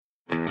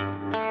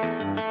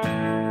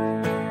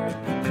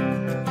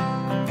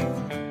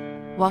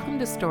Welcome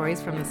to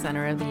Stories from the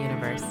Center of the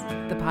Universe,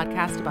 the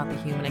podcast about the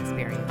human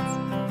experience.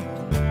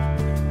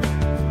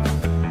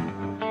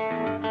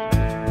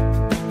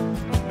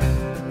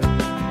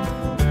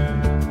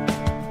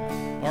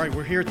 All right,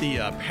 we're here at the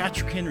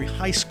Patrick Henry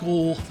High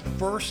School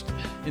first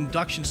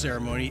induction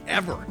ceremony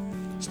ever.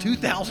 It's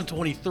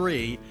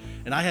 2023,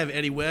 and I have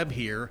Eddie Webb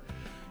here.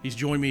 He's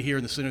joined me here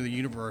in the Center of the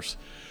Universe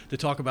to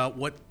talk about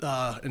what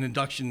an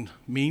induction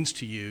means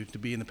to you to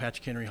be in the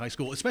Patrick Henry High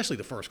School, especially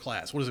the first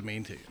class. What does it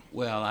mean to you?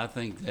 Well, I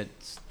think that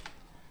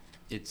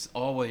it's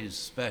always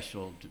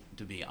special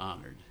to be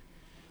honored.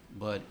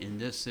 But in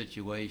this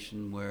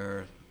situation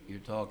where you're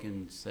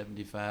talking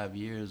 75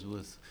 years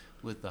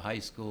with the high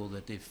school,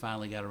 that they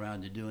finally got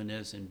around to doing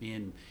this and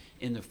being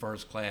in the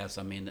first class,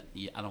 I mean,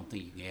 I don't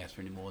think you can ask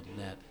for any more than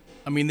that.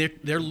 I mean,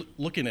 they're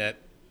looking at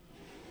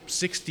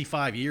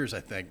 65 years,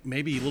 I think,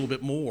 maybe a little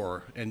bit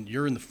more, and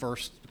you're in the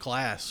first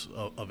class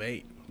of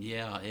 8.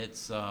 Yeah,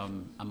 it's.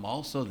 I'm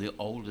also the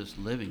oldest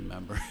living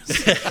member.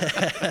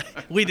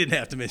 We didn't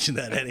have to mention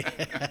that, Eddie.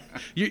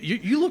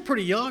 You look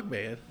pretty young,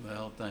 man.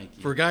 Well, thank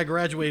you. For a guy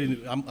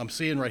graduating, I'm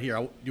seeing right here.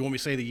 You want me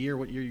to say the year?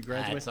 What year you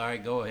graduated? That's all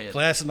right. Go ahead.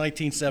 Class of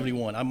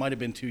 1971. I might have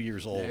been 2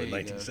 years old in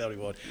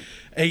 1971.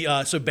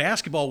 Hey, so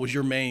basketball was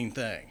your main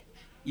thing.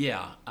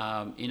 Yeah,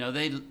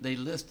 they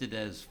listed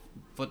as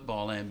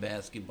football and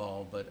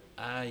basketball, but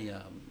I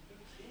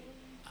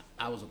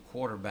was a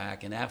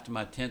quarterback, and after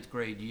my 10th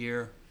grade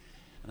year,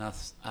 and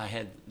I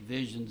had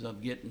visions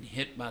of getting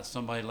hit by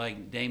somebody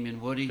like Damien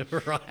Woody,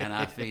 Right. And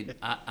I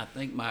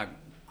think my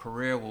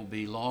career will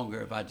be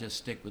longer if I just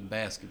stick with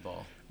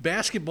basketball.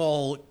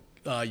 Basketball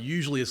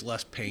usually is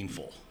less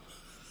painful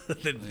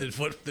than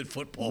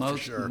football, for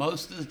sure.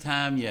 Most of the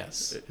time,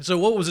 yes. So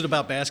what was it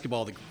about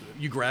basketball that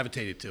you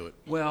gravitated to it?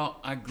 Well,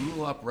 I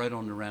grew up right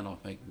on the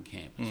Randolph-Macon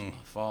campus. My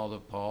father,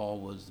 Paul,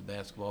 was the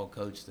basketball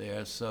coach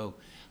there. So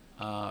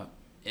at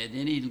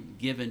any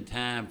given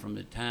time, from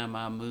the time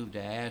I moved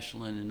to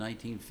Ashland in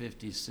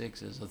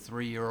 1956 as a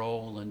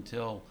 3-year-old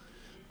until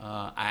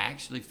I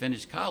actually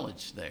finished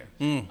college there,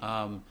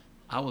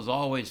 I was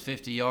always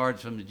 50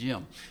 yards from the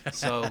gym.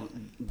 So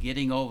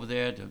getting over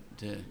there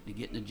to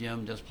get in the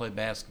gym, just play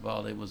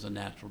basketball, it was a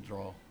natural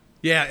draw.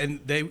 Yeah, and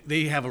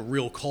they have a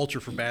real culture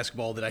for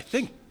basketball that I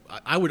think,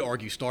 I would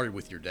argue, started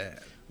with your dad.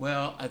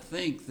 Well, I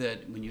think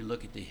that when you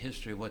look at the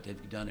history of what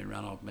they've done in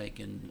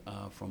Randolph-Macon,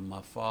 from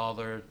my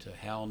father to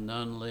Hal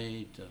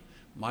Nunley to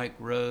Mike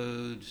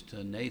Rhodes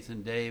to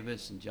Nathan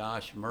Davis and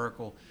Josh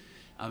Merkel,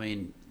 I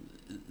mean,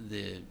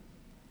 the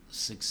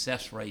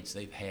success rates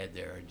they've had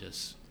there are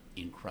just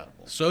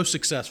incredible. So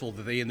successful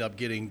that they end up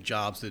getting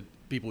jobs that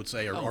people would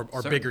say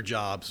are bigger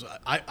jobs.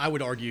 I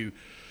would argue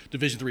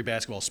Division III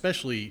basketball,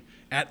 especially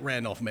at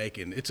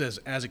Randolph-Macon, it's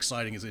as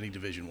exciting as any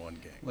Division I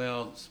game.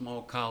 Well,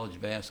 small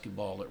college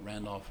basketball at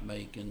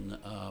Randolph-Macon,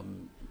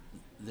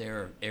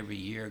 they're every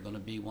year going to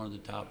be one of the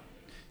top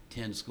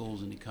 10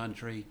 schools in the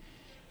country.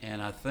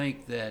 And I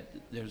think that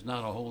there's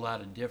not a whole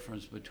lot of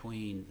difference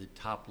between the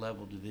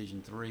top-level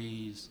Division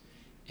IIIs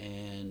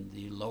and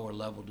the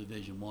lower-level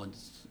Division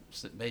I's.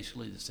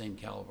 Basically the same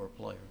caliber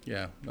player.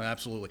 Yeah,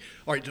 absolutely.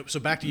 All right, so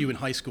back to you in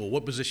high school.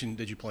 What position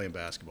did you play in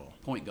basketball?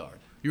 Point guard.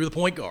 You were the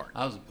point guard.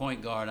 I was a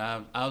point guard.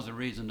 I was the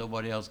reason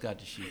nobody else got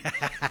to shoot.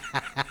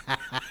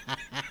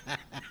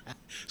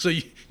 So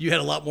you had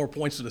a lot more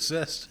points than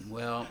assists?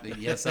 Well,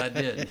 yes, I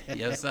did.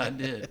 Yes, I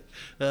did.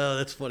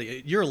 That's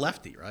funny. You're a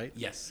lefty, right?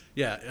 Yes.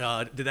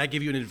 Yeah. Did that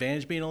give you an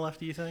advantage being a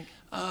lefty, you think?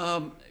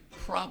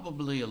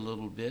 Probably a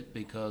little bit,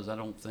 because I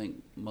don't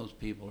think most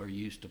people are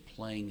used to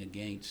playing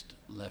against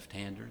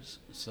left-handers.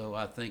 So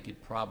I think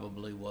it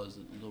probably was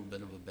a little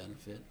bit of a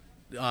benefit.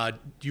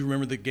 Do you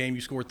remember the game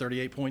you scored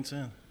 38 points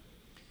in?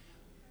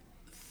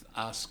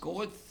 I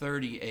scored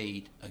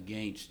 38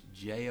 against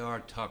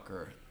J.R.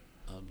 Tucker,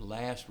 the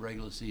last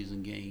regular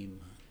season game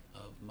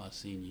of my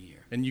senior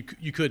year. And you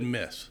couldn't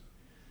miss?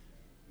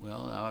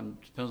 Well,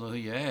 it depends on who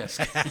you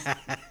ask.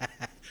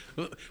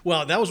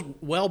 Well, that was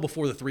well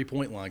before the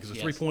three-point line, because the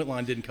Yes. three-point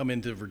line didn't come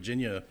into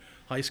Virginia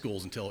high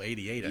schools until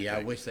 88, Yeah, I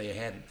think. wish they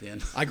had it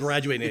then. I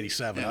graduated in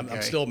 87. I'm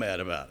Okay. still mad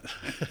about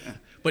it.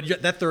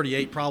 But that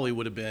 38 probably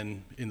would have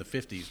been in the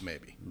 50s,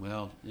 maybe.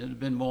 Well, it would have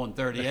been more than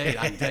 38,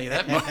 I can tell you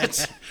that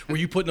much. Were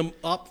you putting them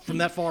up from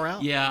that far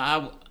out?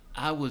 Yeah,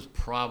 I was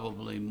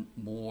probably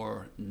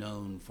more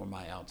known for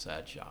my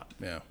outside shot.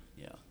 Yeah.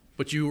 Yeah.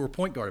 But you were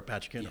point guard at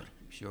Patrick Henry. Yeah,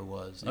 sure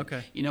was.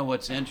 Okay. You know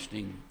what's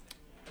interesting?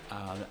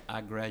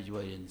 I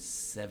graduated in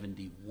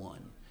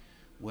 71.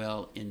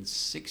 Well, in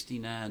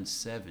 69,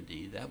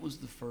 70, that was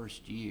the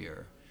first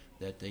year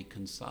that they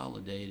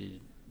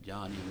consolidated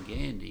Johnny and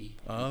Gandy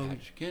and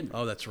Patrick Henry.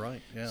 Oh, that's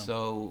right. Yeah.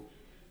 So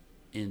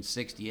in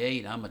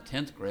 68, I'm a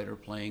 10th grader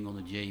playing on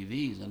the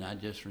JVs, and I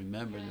just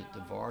remember that the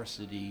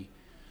varsity,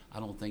 I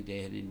don't think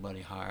they had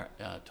anybody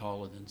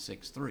taller than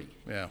 6'3".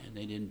 Yeah. And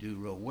they didn't do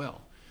real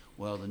well.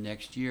 Well, the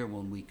next year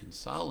when we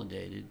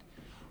consolidated,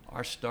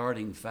 our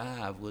starting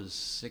five was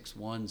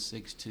 6'1",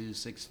 6'2",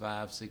 6'5",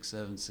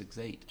 6'7",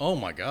 6'8". Oh,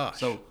 my gosh.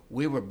 So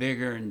we were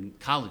bigger in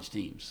college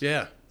teams.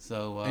 Yeah.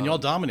 So And y'all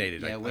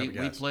dominated. Yeah, we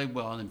played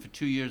well, and for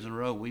 2 years in a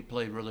row, we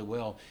played really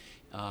well.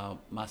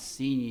 My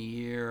senior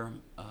year,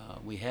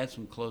 we had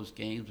some close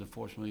games.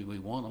 Unfortunately, we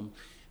won them,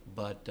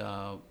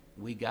 but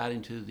we got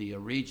into the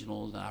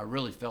regionals, and I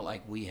really felt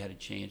like we had a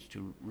chance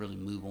to really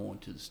move on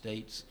to the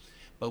states.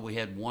 But we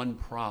had one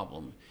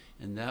problem,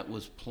 and that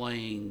was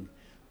playing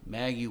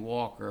Maggie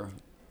Walker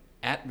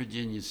at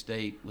Virginia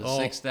State with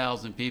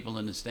 6,000 people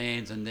in the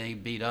stands, and they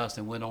beat us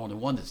and went on and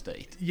won the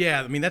state.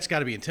 Yeah, I mean, that's got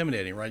to be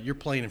intimidating, right? You're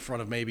playing in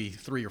front of maybe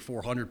 300 or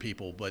 400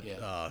 people, but,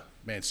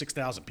 man,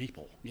 6,000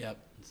 people. Yep.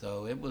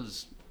 So it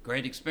was a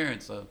great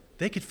experience.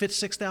 They could fit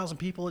 6,000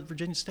 people at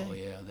Virginia State? Oh,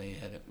 yeah. They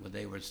had it.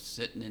 They were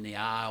sitting in the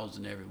aisles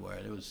and everywhere.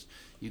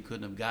 You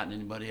couldn't have gotten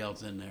anybody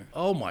else in there.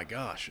 Oh, my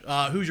gosh.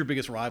 Who's your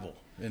biggest rival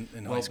in high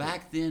school? Well,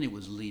 back then it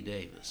was Lee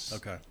Davis.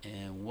 Okay.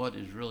 And what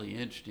is really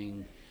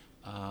interesting,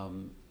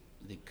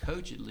 the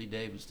coach at Lee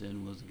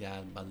Daviston was a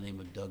guy by the name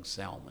of Doug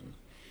Salmon.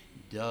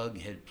 Doug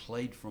had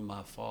played for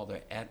my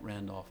father at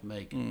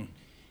Randolph-Macon,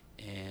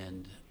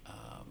 and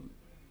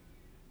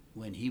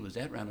when he was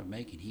at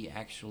Randolph-Macon, he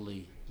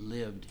actually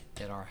lived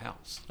at our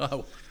house.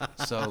 Oh,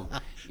 so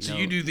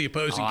you knew the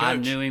opposing coach. I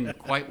knew him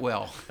quite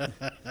well.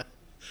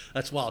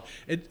 That's wild.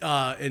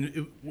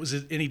 Was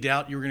it any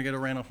doubt you were going to go to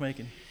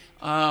Randolph-Macon?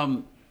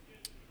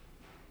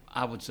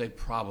 I would say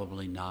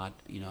probably not.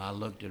 I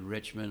looked at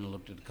Richmond, I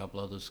looked at a couple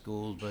other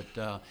schools,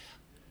 but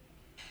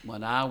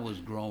when I was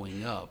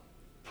growing up,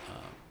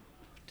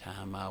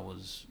 time I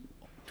was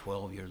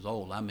 12 years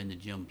old, I'm in the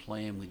gym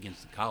playing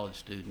against the college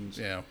students.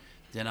 Yeah.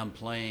 Then I'm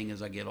playing,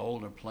 as I get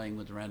older, playing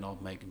with the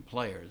Randolph-Macon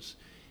players.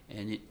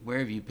 And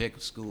wherever you pick a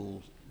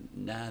school,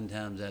 9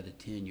 times out of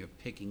 10, you're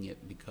picking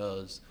it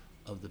because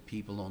of the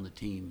people on the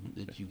team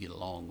that you get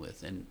along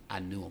with, and I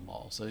knew them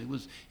all, so it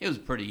was a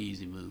pretty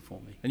easy move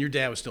for me. And your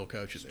dad was still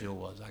coaching? Still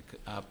was.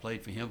 I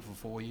played for him for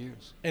 4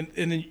 years. And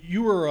then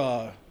you were.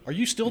 Are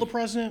you still the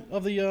president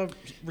of the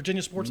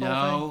Virginia Sports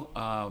Hall of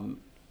Fame? No,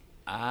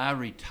 I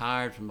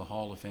retired from the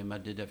Hall of Fame. I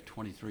did that for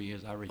 23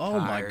 years. I retired. Oh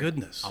my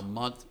goodness! A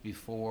month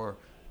before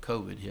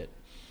COVID hit.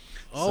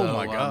 Oh, so,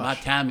 my gosh. My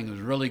timing was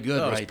really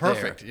good right there.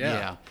 Perfect.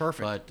 Yeah,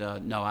 perfect.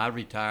 But no, I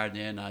retired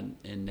then,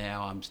 and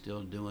now I'm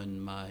still doing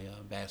my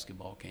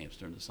basketball camps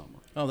during the summer.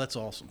 Oh, that's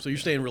awesome. So you're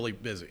staying really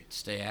busy.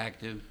 Stay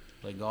active,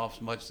 play golf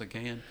as much as I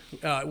can.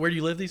 Where do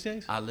you live these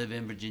days? I live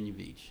in Virginia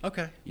Beach.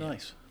 Okay,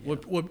 nice. Yeah.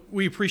 Well,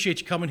 we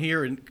appreciate you coming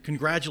here, and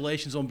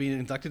congratulations on being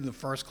inducted in the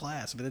first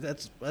class. I mean,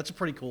 that's a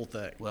pretty cool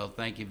thing. Well,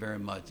 thank you very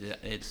much.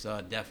 It's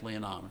definitely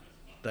an honor.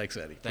 Thanks,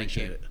 Eddie. Thank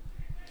you. Appreciate it.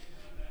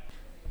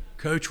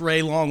 Coach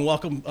Ray Long,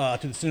 welcome to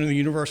the Center of the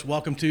Universe.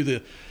 Welcome to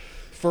the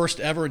first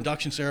ever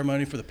induction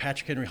ceremony for the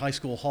Patrick Henry High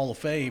School Hall of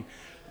Fame.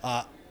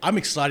 I'm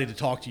excited to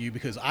talk to you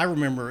because I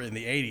remember in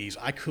the 80s,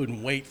 I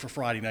couldn't wait for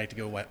Friday night to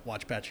go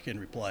watch Patrick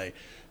Henry play.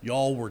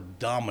 Y'all were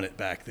dominant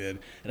back then,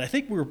 and I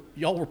think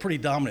y'all were pretty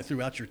dominant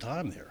throughout your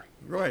time there.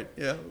 Right,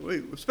 yeah,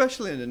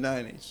 especially in the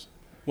 90s.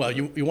 Well,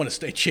 you won a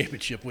state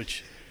championship,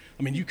 which,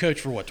 I mean, you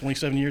coached for what,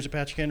 27 years at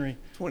Patrick Henry?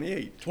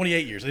 28.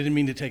 28 years. I didn't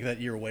mean to take that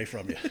year away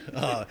from you.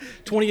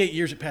 28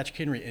 years at Patrick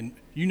Henry, and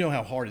you know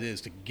how hard it is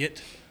to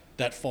get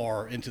that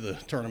far into the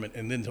tournament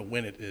and then to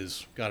win it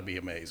is got to be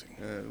amazing.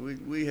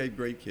 We had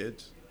great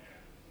kids.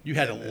 You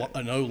had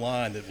an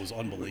O-line that was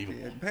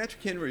unbelievable.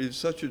 Patrick Henry is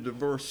such a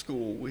diverse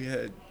school. We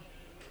had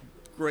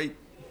great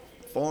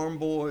farm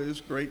boys,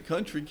 great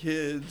country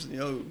kids,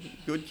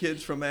 good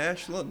kids from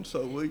Ashland.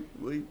 So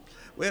we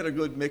had a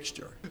good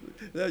mixture.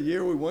 That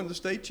year we won the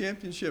state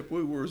championship.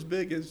 We were as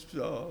big as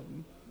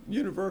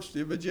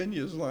University of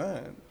Virginia's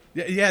line.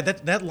 Yeah,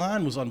 that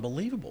line was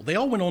unbelievable. They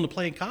all went on to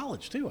play in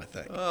college too, I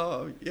think.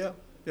 Yeah.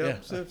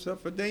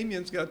 Except for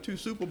Damien's got 2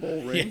 Super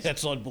Bowl rings. Yeah,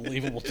 that's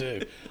unbelievable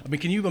too. I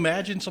mean, can you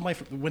imagine somebody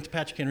who went to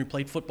Patrick Henry,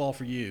 played football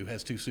for you,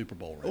 has 2 Super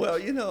Bowl rings?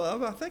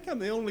 Well, I think I'm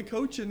the only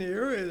coach in the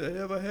area that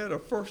ever had a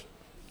first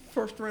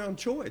round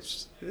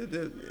choice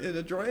in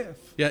a draft.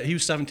 Yeah, he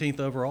was 17th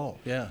overall.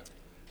 Yeah,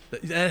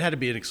 that had to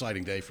be an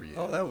exciting day for you.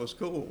 Oh, that was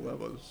cool. That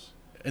was.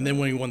 And then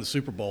when he won the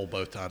Super Bowl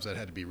both times, that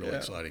had to be really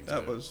exciting too.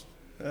 That was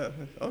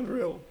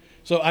unreal.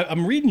 So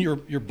I'm reading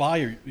your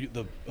bio,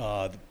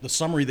 the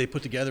summary they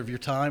put together of your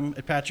time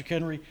at Patrick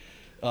Henry.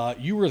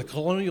 You were the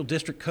Colonial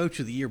District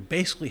Coach of the Year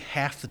basically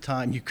half the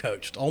time you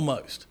coached,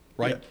 almost,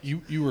 right? Yeah.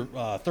 You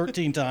were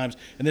 13 times,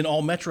 and then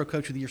All Metro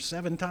Coach of the Year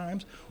 7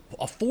 times.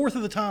 A fourth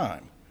of the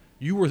time,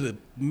 you were the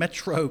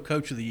Metro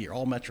Coach of the Year,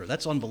 All Metro.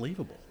 That's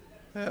unbelievable.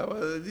 Yeah,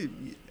 well,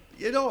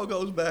 it all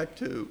goes back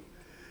to,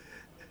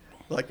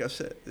 like I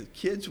said, the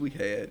kids we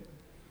had,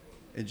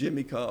 and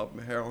Jimmy Cobb,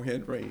 and Harold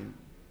Henry, and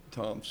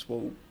Tom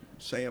Swope,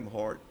 Sam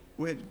Hart.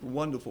 We had a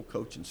wonderful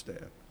coaching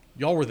staff.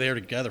 Y'all were there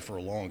together for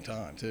a long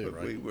time too, but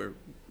right? We were,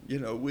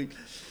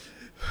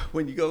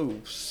 when you go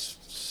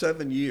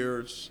 7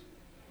 years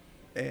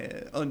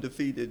and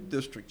undefeated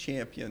district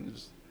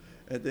champions,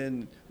 and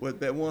then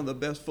one of the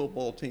best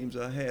football teams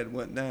I had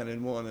went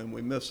 9-1, and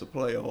we missed the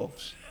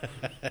playoffs.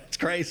 That's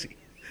crazy.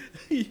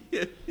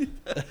 Did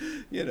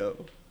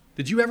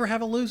you ever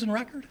have a losing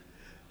record?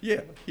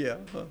 Yeah.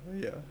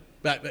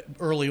 Back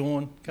early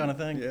on, kind of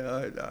thing.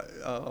 Yeah,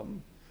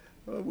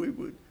 we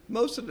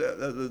most of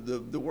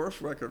the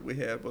worst record we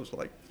had was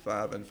like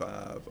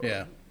 5-5.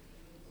 Yeah.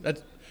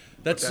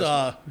 That's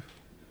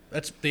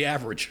the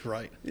average,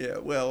 right? Yeah,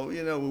 well,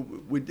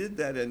 we did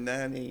that in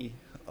 92,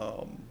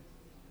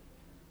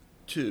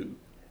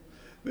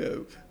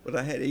 but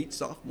I had 8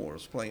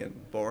 sophomores playing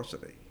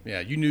varsity. Yeah,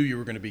 you knew you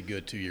were going to be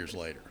good 2 years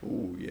later.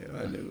 Oh, yeah,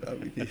 I knew.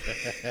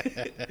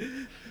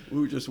 We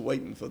were just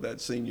waiting for that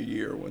senior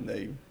year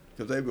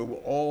because they were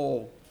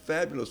all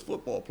fabulous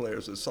football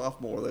players as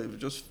sophomore. They were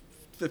just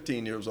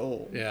 15 years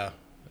old. Yeah,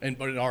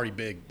 but already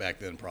big back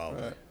then,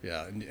 probably. Right.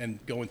 Yeah, and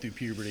going through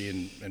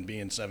puberty and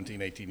being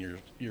 17, 18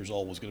 years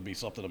old was going to be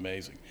something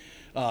amazing.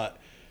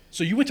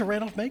 So you went to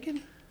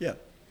Randolph-Macon? Yeah.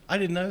 I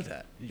didn't know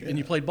that. Yeah. And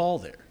you played ball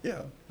there?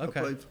 Yeah. Okay.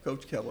 I played for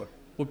Coach Keller.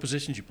 What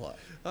position did you play?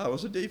 I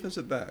was a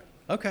defensive back.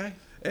 Okay.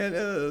 And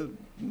the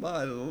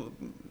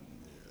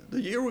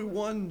year we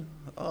won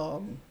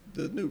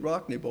the new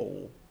Rockney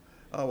Bowl,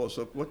 I was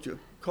what you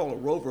call a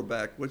rover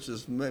back, which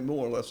is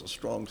more or less a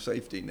strong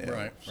safety now.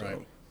 Right, so.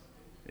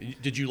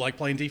 right. Did you like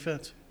playing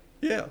defense?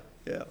 Yeah,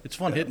 yeah. It's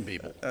fun hitting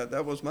people.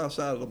 That was my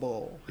side of the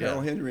ball. Yeah.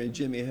 Harold Henry and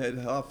Jimmy had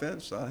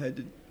offense. I had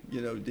to,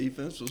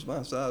 defense was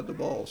my side of the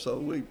ball.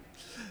 So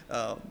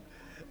I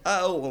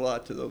owe a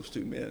lot to those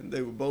two men.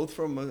 They were both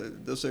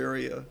from this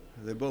area.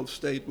 They both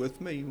stayed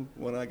with me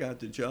when I got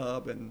the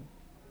job, and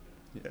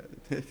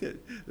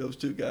those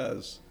two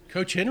guys.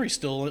 Coach Henry's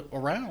still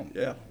around.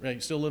 Yeah. Right,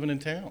 he's still living in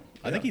town.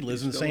 I Yeah, think he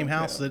lives in the still same in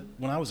house town. that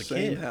when I was a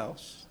Same kid.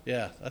 house.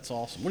 Yeah, that's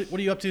awesome. What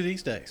are you up to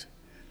these days?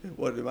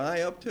 What am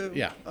I up to?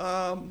 Yeah.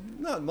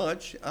 Not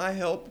much. I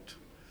helped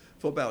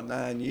for about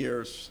 9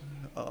 years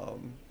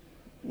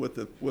with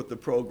the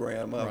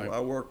program. Right.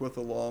 I work with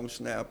the long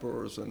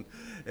snappers and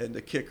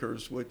the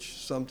kickers, which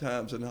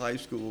sometimes in high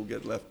school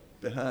get left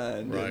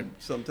behind. Right. And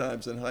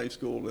sometimes in high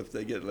school, if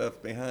they get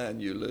left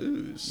behind, you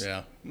lose.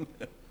 Yeah.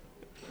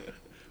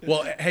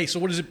 Well, hey, so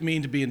what does it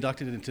mean to be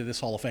inducted into this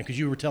Hall of Fame? Because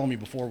you were telling me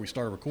before we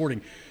started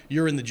recording,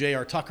 you're in the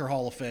J.R. Tucker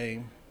Hall of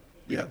Fame.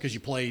 Yeah. Because you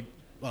played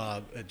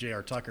at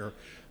J.R. Tucker.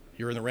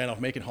 You're in the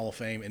Randolph-Macon Hall of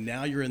Fame, and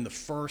now you're in the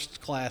first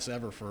class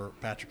ever for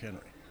Patrick Henry.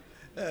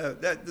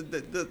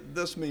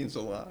 This means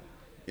a lot.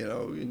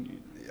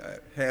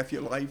 Half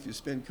your life you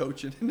spend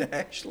coaching in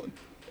Ashland.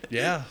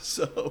 Yeah.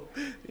 So,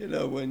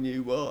 when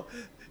you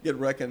get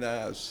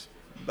recognized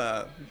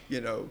by,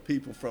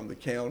 people from the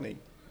county,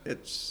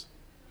 it's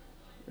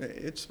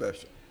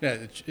special.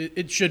 Yeah,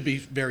 it should be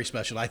very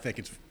special. I think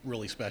it's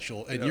really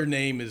special. And your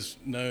name is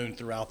known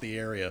throughout the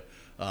area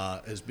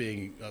as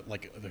being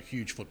like a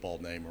huge football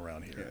name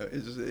around here.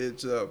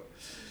 Yeah,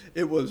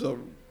 it was a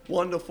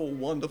wonderful,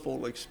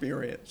 wonderful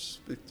experience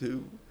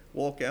to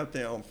walk out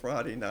there on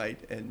Friday night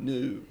and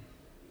knew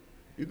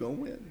you're going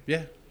to win.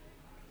 Yeah.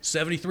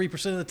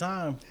 73% of the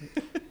time,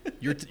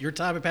 your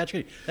time at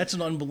Patrick Henry. That's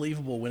an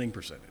unbelievable winning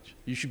percentage.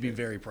 You should be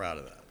very proud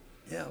of that.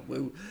 Yeah,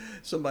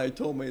 somebody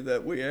told me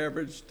that we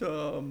averaged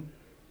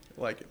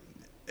like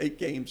 8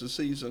 games a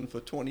season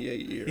for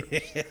 28 years.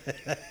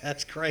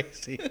 That's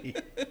crazy.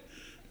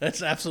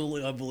 That's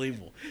absolutely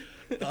unbelievable.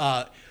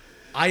 I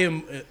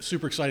am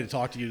super excited to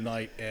talk to you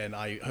tonight, and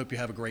I hope you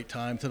have a great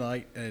time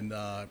tonight, and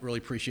really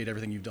appreciate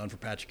everything you've done for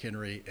Patrick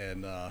Henry,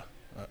 and I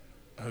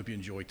hope you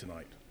enjoy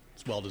tonight.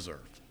 It's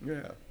well-deserved.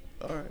 Yeah,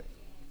 all right.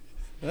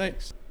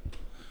 Thanks.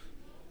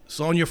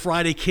 Sonja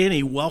Fridy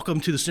Kinney,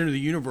 welcome to the Center of the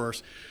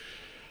Universe.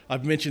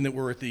 I've mentioned that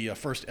we're at the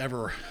first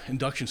ever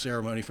induction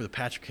ceremony for the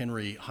Patrick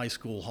Henry High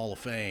School Hall of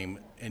Fame,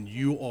 and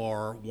you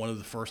are one of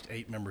the first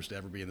 8 members to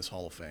ever be in this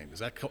Hall of Fame. Is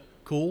that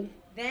cool?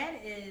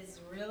 That is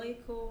really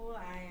cool.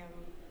 I am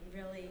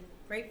really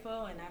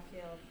grateful, and I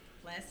feel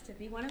blessed to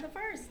be one of the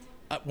first.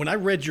 When I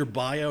read your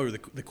bio, or the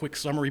quick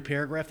summary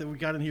paragraph that we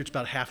got in here, it's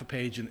about half a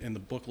page in the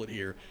booklet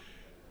here.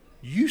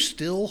 You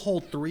still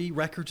hold 3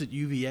 records at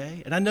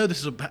UVA? And I know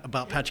this is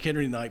about Patrick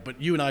Henry tonight,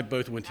 but you and I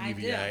both went to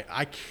UVA. Do.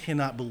 I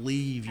cannot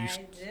believe you.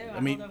 I do. I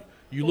mean,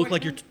 you look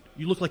like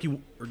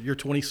you're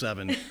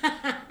 27.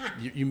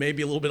 you may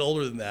be a little bit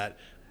older than that.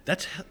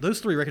 Those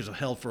 3 records have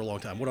held for a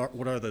long time.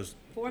 What are those?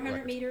 400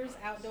 records? meters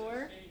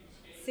outdoor,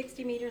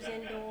 60 meters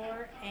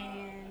indoor,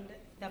 and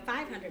the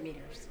 500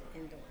 meters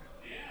indoor.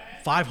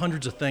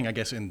 500's a thing, I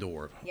guess,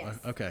 indoor. Yes.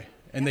 Okay.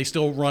 And they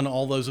still run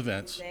all those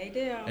events. They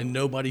do. And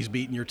nobody's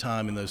beating your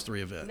time in those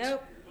 3 events.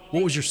 Nope.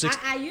 What was your 60?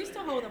 I used to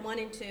hold them 1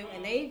 and 2,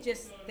 and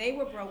they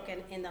were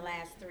broken in the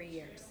last 3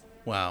 years.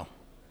 Wow.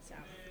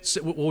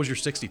 So What was your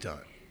 60 time?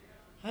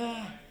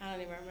 I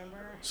don't even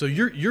remember. So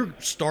your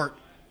start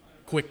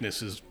quickness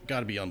has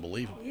got to be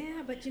unbelievable.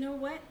 Yeah, but you know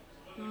what?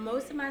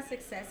 Most of my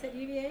success at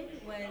UVA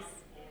was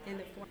in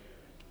the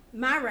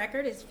my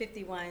record is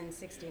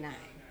 51.69.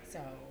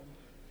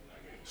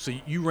 So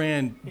you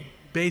ran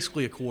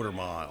basically a quarter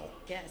mile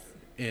Yes.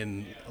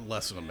 in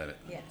less than a minute.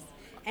 Yes.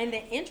 And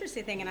the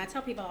interesting thing, and I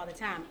tell people all the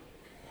time,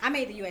 I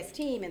made the U.S.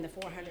 team in the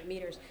 400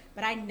 meters,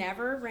 but I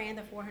never ran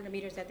the 400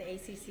 meters at the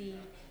ACC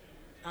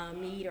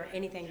meet or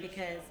anything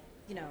because,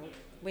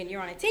 when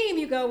you're on a team,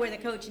 you go where the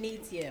coach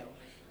needs you.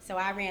 So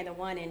I ran the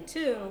 1 and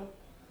 2,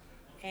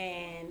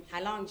 and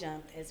I long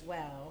jumped as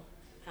well.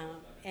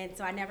 And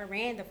so I never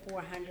ran the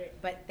 400,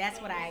 but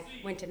that's what I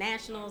went to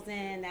nationals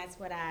in. That's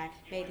what I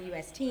made the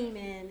U.S. team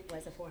in,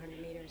 was the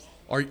 400 meters.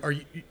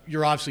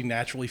 You're obviously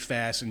naturally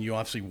fast, and you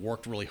obviously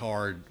worked really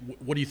hard.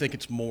 What do you think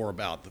it's more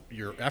about,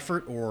 your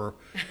effort or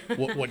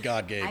what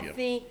God gave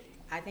you?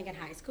 I think in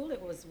high school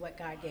it was what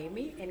God gave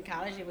me. In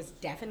college it was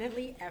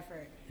definitely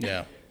effort.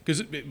 Yeah,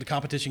 because the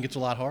competition gets a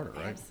lot harder,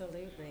 right?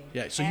 Absolutely.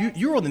 Yeah, so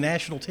you're on the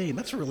national team.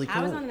 That's really cool.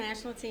 I was on the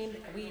national team.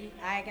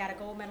 I got a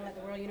gold medal at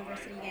the World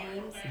University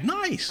Games.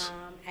 Nice.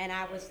 And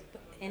I was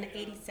in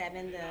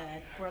 '87.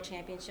 The World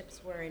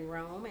Championships were in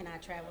Rome, and I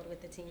traveled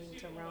with the team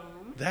to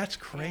Rome. That's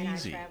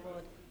crazy. And I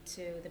traveled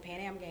to the Pan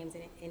Am Games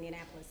in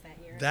Indianapolis that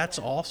year. That's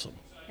awesome.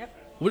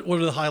 Yep. What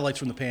are the highlights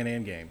from the Pan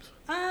Am Games?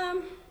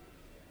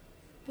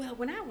 Well,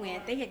 when I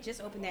went, they had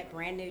just opened that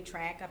brand new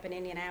track up in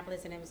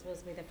Indianapolis, and it was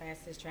supposed to be the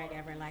fastest track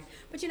ever in life.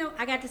 But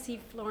I got to see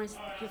Florence,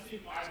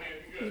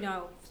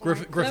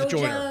 Griffith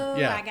Joyner.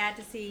 Yeah. I got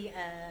to see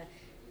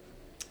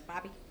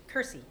Bobby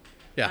Kersey.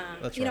 Yeah,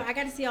 that's right. I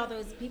got to see all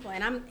those people,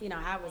 and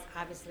I was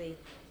obviously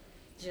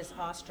just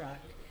awestruck.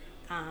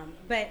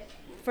 But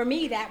for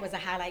me, that was a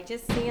highlight,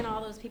 just seeing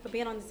all those people,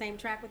 being on the same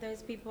track with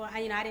those people.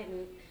 I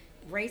didn't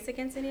race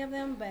against any of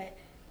them, but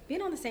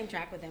being on the same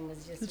track with them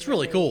was just It's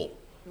really cool.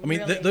 I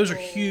mean, really those cool.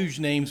 are huge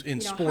names in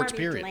sports, Harvey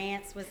period.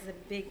 Lance was the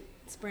big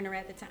sprinter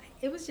at the time.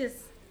 It was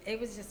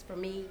just for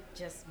me,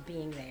 just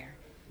being there.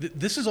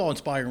 This is all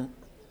inspiring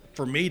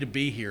for me to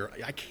be here.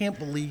 I can't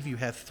believe you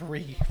have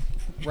 3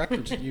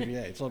 records at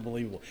UVA. It's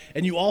unbelievable.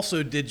 And you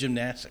also did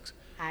gymnastics.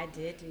 I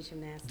did do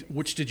gymnastics.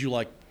 Which did you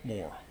like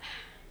more?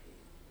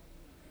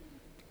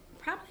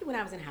 Probably when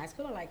I was in high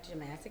school, I liked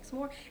gymnastics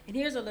more. And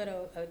here's a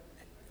little,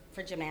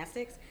 for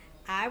gymnastics,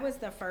 I was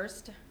the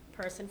first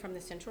person from the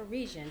Central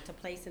Region to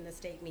place in the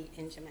state meet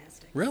in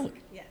gymnastics. Really?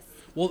 Yes.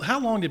 Well, how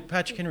long did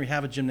Patrick Henry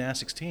have a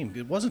gymnastics team?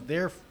 It wasn't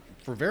there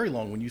for very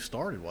long when you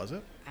started, was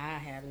it? I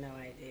have no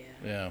idea.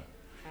 Yeah.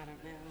 I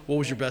don't know. What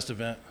was your best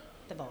event?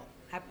 The vault.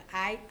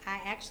 I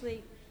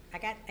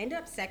ended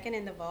up second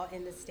in the vault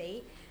in the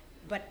state,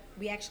 but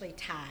we actually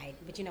tied.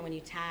 But when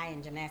you tie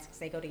in gymnastics,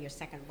 they go to your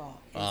second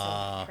vault. And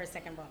so her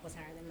second vault was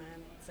higher than mine.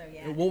 So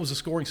yeah. What was the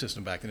scoring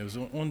system back then? It was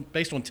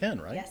based on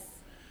 10, right? Yes.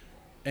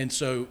 And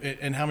so,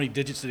 and how many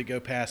digits did it go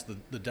past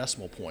the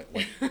decimal point?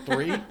 Like 3? I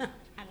don't know.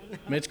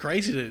 I mean, it's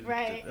crazy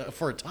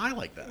for a tie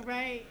like that.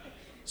 Right.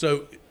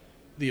 So,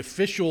 the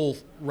official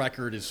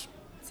record is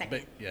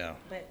second. Yeah.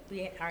 But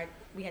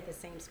we had the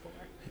same score.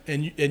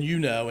 And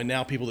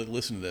now people that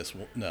listen to this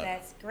will know.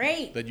 That's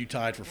great. That you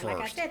tied for and first.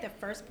 Like I said, the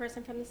first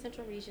person from the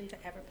Central Region to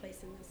ever place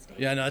in the state.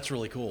 Yeah, no, that's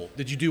really cool.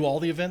 Did you do all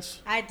the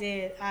events? I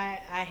did.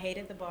 I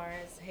hated the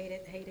bars.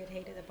 Hated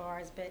the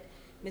bars. But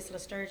Miss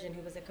LaSturgeon,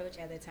 who was a coach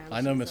at the time, I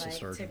know Miss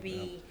LaSturgeon. To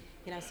be,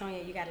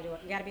 Sonja, you got to do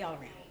it. You got to be all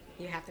around.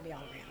 You have to be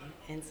all around.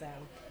 And so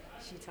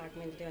she talked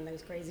me into doing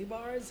those crazy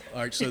bars. All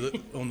right. So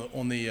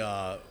on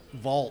the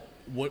vault,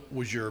 what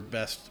was your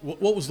best?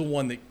 What was the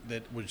one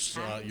that was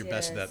your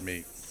best at that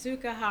meet?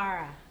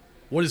 Sukahara.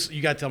 What is?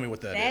 You got to tell me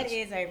what that is. That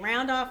is a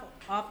round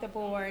off the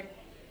board,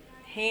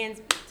 hands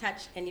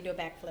touch, and you do a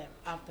backflip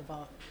off the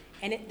vault.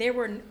 And there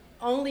were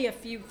only a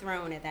few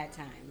thrown at that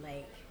time.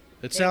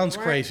 It sounds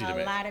crazy to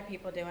me. A lot of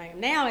people doing them.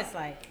 Now it's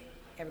like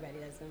everybody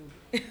does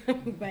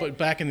them. but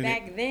back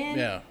then,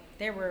 yeah,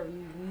 there were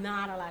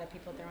not a lot of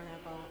people throwing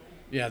that vault.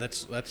 Yeah,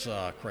 that's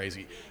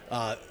crazy.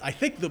 I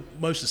think the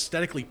most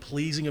aesthetically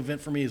pleasing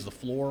event for me is the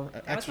floor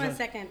exercise. That was my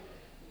second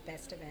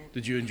best event.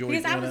 Did you enjoy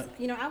because doing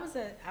that? I was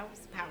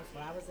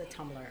powerful. I was a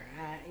tumbler.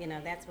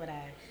 That's what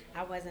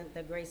I wasn't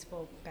the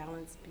graceful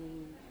balance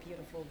beam,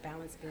 beautiful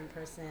balance beam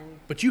person.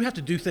 But you have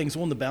to do things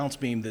on the balance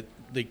beam that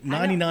the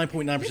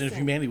 99.9% of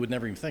humanity would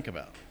never even think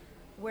about.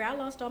 Where I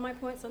lost all my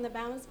points on the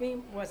balance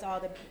beam was all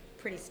the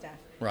pretty stuff.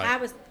 Right.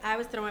 I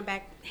was throwing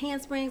back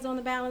handsprings on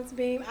the balance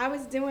beam. I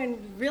was doing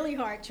really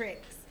hard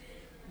tricks,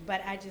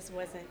 but I just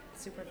wasn't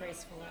super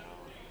graceful at all.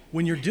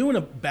 When you're doing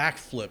a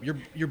backflip,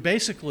 you're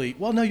basically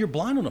you're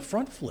blind on a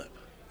front flip.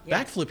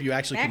 Yeah. Backflip, you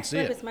actually can see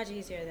it. Backflip is much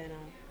easier than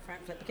a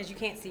front flip because you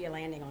can't see your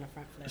landing on a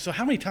front flip. So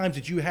how many times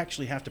did you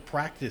actually have to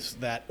practice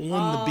that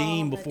on the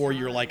beam before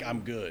you're like,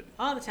 I'm good?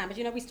 All the time.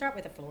 But, we start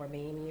with a floor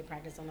beam, and you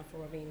practice on the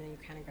floor beam, and then you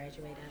kind of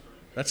graduate up.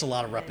 That's a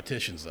lot of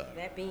repetitions, though.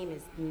 That beam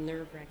is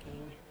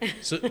nerve-wracking.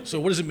 So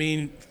what does it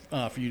mean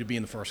for you to be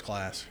in the first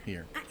class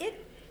here?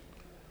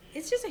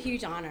 It's just a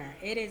huge honor.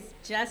 It is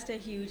just a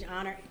huge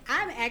honor.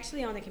 I'm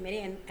actually on the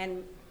committee,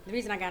 and the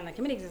reason I got on the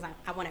committee is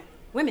I wanted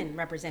women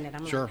represented.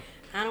 I'm sure. Like,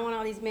 I don't want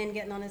all these men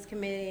getting on this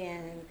committee,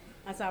 and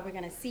that's all we're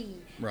going to see.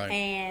 Right.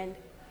 And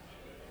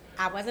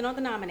I wasn't on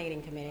the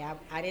nominating committee.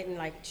 I didn't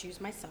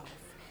choose myself.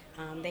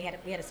 We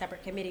had a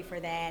separate committee for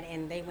that,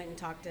 and they went and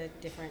talked to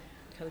different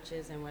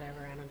coaches and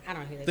whatever. I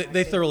don't know who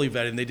they thoroughly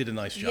vetted, and they did a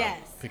nice job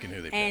picking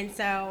who they picked. And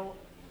so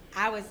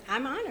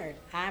I'm honored.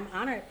 I'm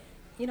honored.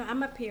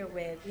 I'm up here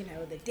with,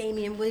 the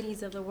Damien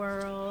Woodies of the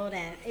world,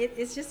 and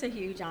it's just a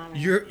huge honor.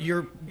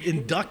 You're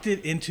inducted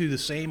into the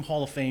same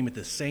Hall of Fame at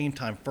the same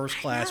time, first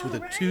class, with a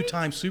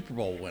 2-time Super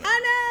Bowl winner.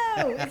 I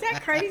know. Is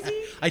that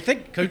crazy? I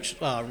think Coach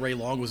Ray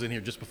Long was in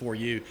here just before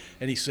you,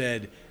 and he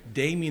said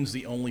Damien's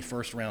the only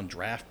first-round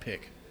draft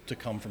pick to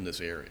come from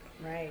this area.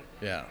 Right.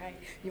 Yeah. Right.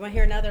 You want to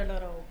hear another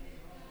little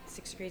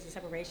 6 degrees of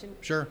separation?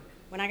 Sure.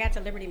 When I got to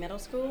Liberty Middle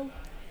School,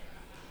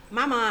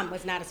 my mom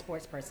was not a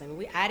sports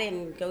person. I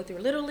didn't go through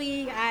Little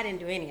League. I didn't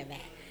do any of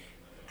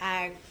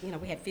that.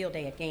 We had field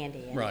day at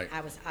Gandy, and right.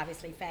 I was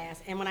obviously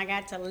fast. And when I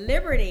got to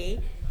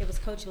Liberty, it was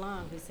Coach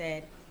Long who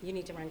said, "You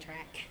need to run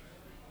track."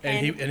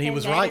 And he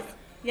was right.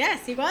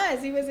 Yes, he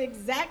was. He was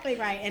exactly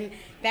right. And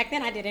back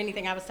then, I did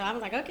anything I was told. I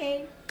was like,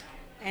 okay.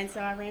 And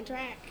so I ran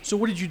track. So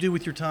what did you do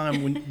with your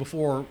time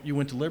before you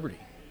went to Liberty?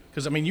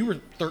 Because, I mean, you were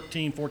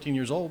 13, 14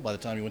 years old by the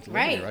time you went to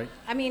Liberty, right?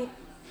 I mean,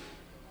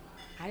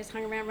 I just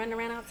hung around, running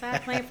around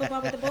outside playing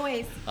football with the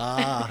boys.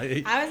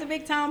 I was a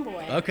big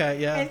tomboy. Okay,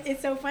 yeah.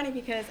 It's so funny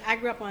because I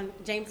grew up on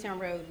Jamestown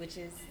Road, which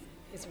is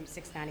from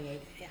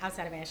 698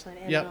 outside of Ashland.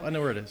 And, yeah, I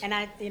know where it is. And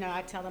I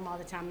tell them all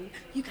the time,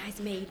 you guys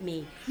made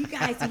me. You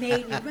guys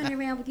made me running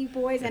around with you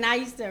boys. And I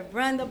used to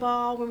run the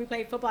ball when we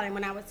played football. And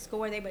when I would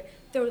score, they would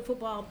throw the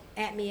football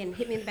at me and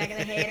hit me in the back of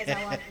the head as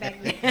I walked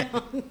back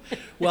down.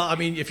 Well, I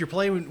mean, if you're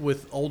playing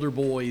with older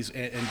boys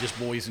and just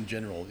boys in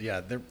general,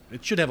 yeah,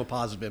 it should have a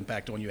positive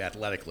impact on you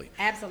athletically.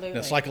 Absolutely.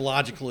 Now,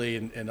 psychologically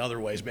and other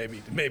ways,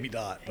 maybe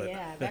not. But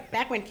yeah,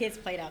 back when kids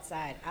played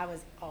outside, I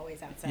was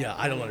always outside. Yeah,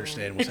 I don't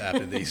understand what's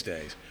happening these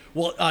days.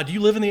 Well, do you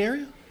live in the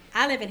area?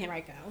 I live in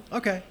Henrico.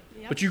 Okay.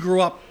 Yep. But you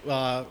grew up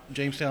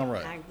Jamestown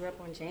Road. I grew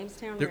up on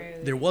Jamestown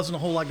Road. There wasn't a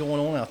whole lot going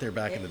on out there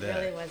back in the day. It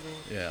really wasn't.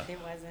 Yeah. It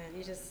wasn't.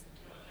 You just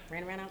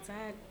ran around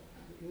outside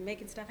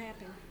making stuff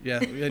happen. Yeah,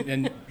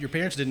 and your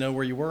parents didn't know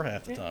where you were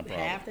half the time,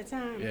 probably. Half the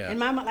time. Yeah. And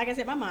like I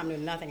said, my mom knew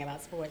nothing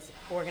about sports,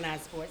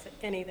 organized sports,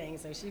 anything.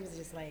 So she was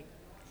just like,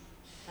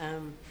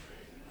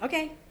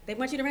 okay, they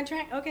want you to run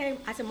track? Okay.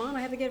 I said, Mom,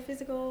 I have to get a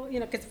physical,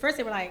 because first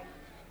they were like,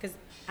 because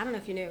I don't know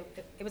if you knew,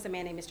 it was a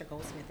man named Mr.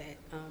 Goldsmith at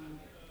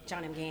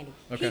John M. Gandy.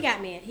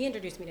 Okay. He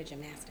introduced me to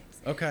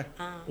gymnastics. Okay.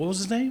 What was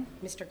his name?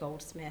 Mr.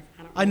 Goldsmith.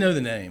 I know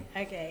the name.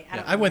 Okay.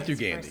 I went through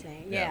Gandy. First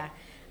name. Yeah.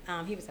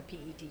 He was a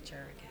PE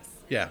teacher, I guess.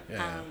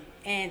 Yeah.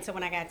 And so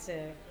when I got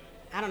to,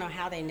 I don't know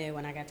how they knew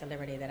when I got to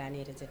Liberty that I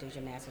needed to do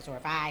gymnastics, or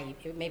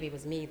maybe it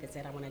was me that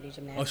said I want to do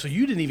gymnastics. Oh, so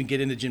you didn't even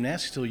get into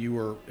gymnastics till you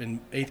were in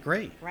 8th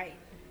grade? Right.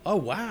 Oh,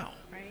 wow.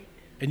 Right.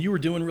 And you were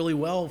doing really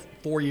well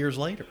 4 years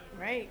later.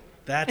 Right.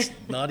 That's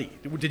nutty.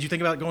 Did you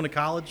think about going to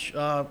college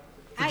for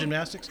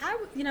gymnastics?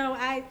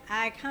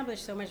 I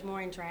accomplished so much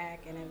more in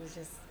track, and it was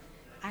just,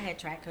 I had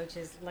track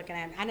coaches looking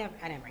at me. I never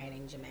had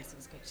any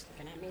gymnastics coaches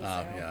looking at me.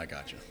 Yeah, I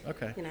got you.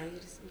 Okay. You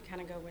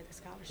kind of go where the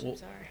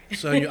scholarships are.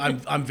 So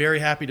I'm very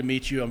happy to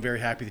meet you. I'm very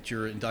happy that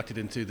you're inducted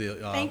into the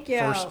Thank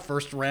you.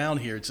 first round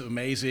here. It's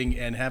amazing,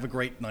 and have a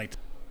great night.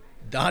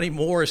 Donnie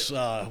Morris,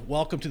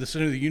 welcome to the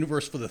Center of the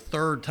Universe for the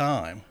 3rd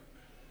time.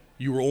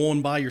 You were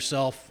on by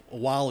yourself a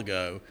while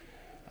ago.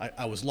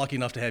 I was lucky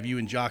enough to have you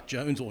and Jock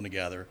Jones on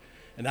together,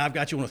 and now I've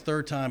got you on a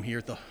 3rd time here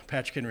at the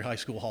Patrick Henry High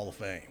School Hall of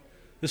Fame.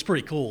 This is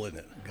pretty cool, isn't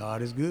it?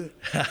 God is good.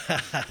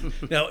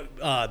 Now,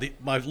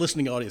 my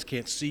listening audience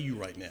can't see you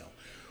right now.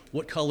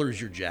 What color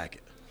is your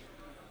jacket?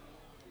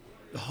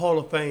 The Hall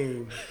of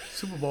Fame,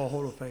 Super Bowl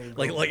Hall of Fame.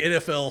 Like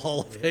NFL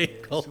Hall of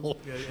Fame color.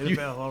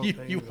 NFL Hall of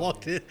Fame. You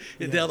walked in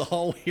down the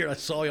hall here. I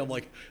saw you. I'm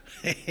like,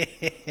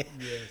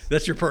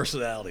 that's your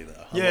personality,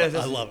 though.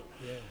 I love it.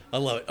 Yeah. I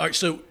love it. All right,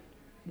 so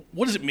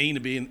what does it mean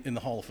to be in the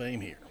Hall of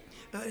Fame here?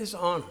 It's an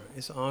honor.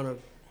 It's an honor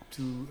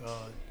to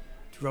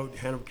throughout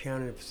Hannibal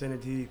County and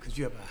vicinity, because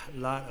you have a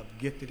lot of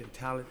gifted and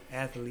talented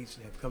athletes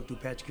that have come through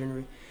Patrick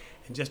Henry,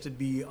 and just to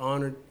be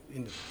honored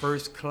in the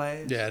first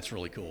class. Yeah, it's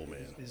really cool,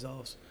 man. It's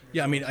awesome.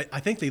 Yeah, I mean, I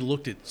think they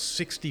looked at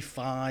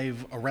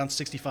around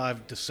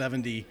 65 to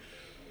 70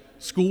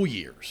 school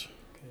years,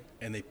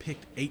 and they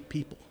picked 8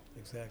 people.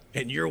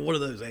 Exactly. And you're one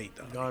of those 8,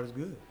 though. God is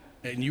good.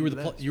 And you were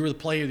the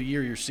player of the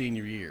year your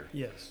senior year.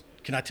 Yes.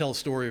 Can I tell a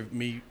story of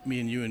me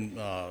and you in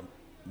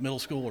middle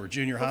school or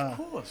junior high? Of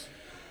course.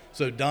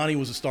 So Donnie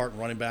was the starting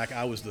running back.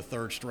 I was the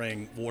 3rd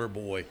string water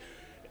boy,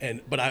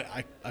 but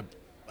I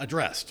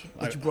dressed.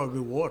 But you brought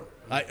good water.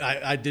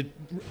 I did.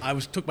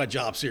 Took my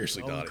job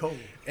seriously, Donnie. Cold.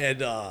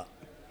 And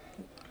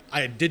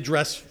I did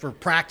dress for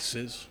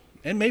practices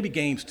and maybe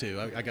games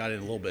too. I got in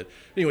a little bit.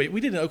 Anyway,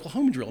 we did an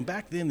Oklahoma drill, and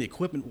back then the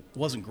equipment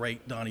wasn't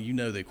great. Donnie, you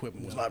know the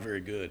equipment was not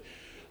very good.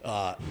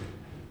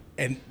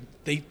 And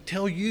they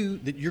tell you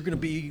that you're going to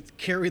be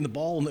carrying the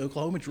ball in the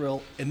Oklahoma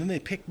drill, and then they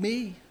pick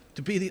me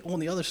to be on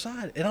the other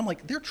side. And I'm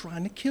like, they're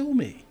trying to kill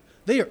me.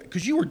 They are,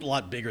 because you were a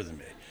lot bigger than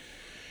me.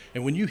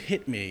 And when you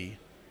hit me,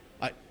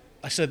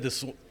 I said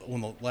this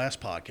on the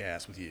last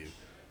podcast with you,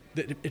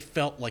 that it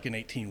felt like an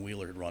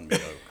 18-wheeler had run me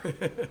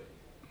over.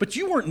 But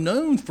you weren't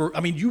known for,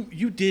 I mean,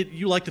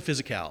 you like the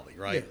physicality,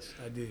 right? Yes,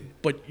 I did.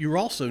 But you're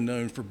also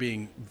known for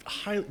being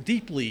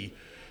deeply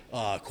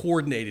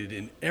coordinated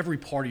in every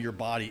part of your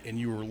body, and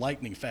you were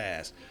lightning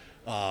fast.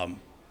 And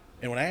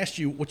when I asked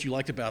you what you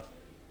liked about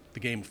the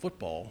game of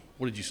football,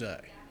 what did you say?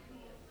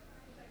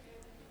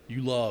 I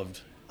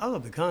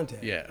love the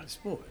contact. Yeah. The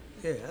sport.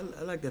 Yeah,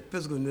 I like that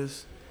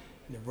physicalness.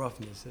 and the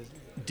roughness.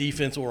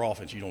 Defense or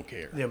offense, you don't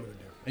care. Them are the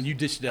difference. And you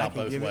dished it out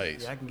both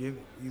ways. I can give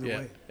it either Yeah.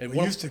 way. And I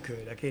what- used to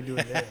could. I can't do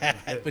it now.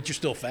 But you're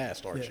still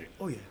fast, aren't yeah. you?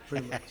 Oh, yeah,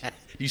 pretty much.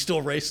 You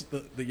still race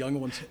the young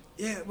ones?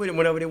 Yeah,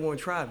 whenever they want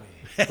to try me.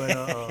 But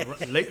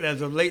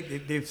as of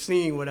late, they've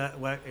seen what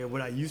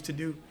I used to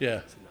do.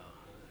 Yeah. So,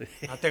 no,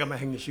 I think I'm going to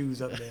hang the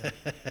shoes up there.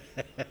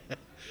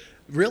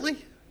 Really?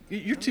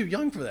 You're too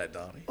young for that,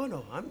 Donnie. Oh,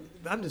 no,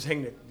 I'm just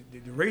hanging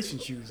the racing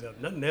shoes up,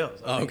 nothing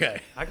else. Oh,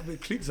 okay. I can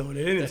put cleats on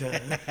at any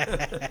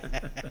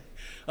time.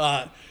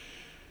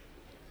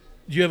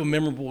 Do you have a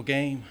memorable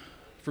game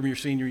from your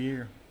senior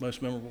year?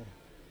 Most memorable?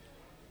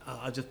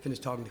 I just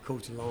finished talking to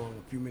Coach Long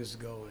a few minutes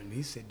ago, and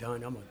he said,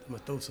 Don, I'm gonna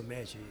throw some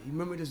at you. You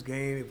remember this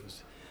game? It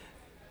was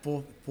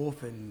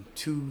fourth and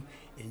 2,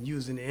 and you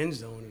was in the end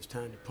zone. It was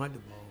time to punt the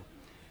ball,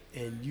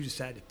 and you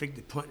decided to fake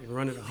the punt and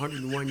run it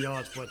 101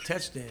 yards for a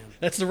touchdown.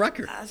 That's the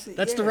record. I said,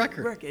 That's the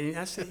record. And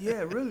I said,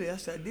 yeah, really? I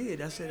said, I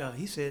did. I said,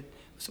 he said,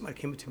 somebody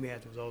came up to me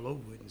after it was all over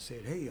with and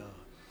said, hey,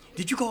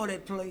 did you call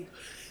that play?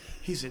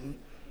 He said,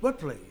 what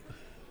play?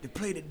 The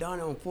play that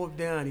Donnie on 4th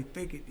down, he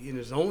faked it in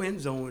his own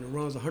end zone and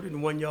runs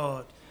 101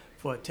 yards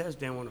for a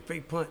touchdown on a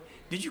fake punt.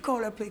 Did you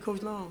call that play,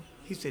 Coach Long?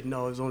 He said,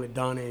 no, it was only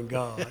Donnie and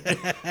God.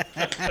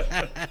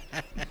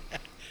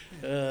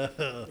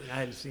 I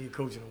hadn't seen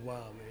Coach in a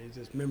while, man. It's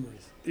just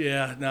memories.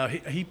 Yeah, no,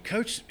 he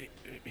coached.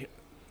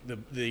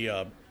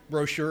 The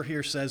brochure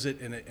here says it,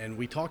 and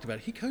we talked about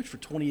it. He coached for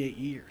 28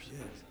 years,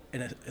 Yes.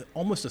 and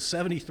almost a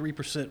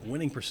 73%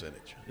 winning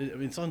percentage. I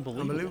mean, it's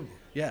unbelievable. Unbelievable.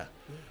 Yeah.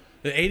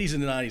 The 80s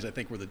and the 90s, I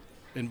think, were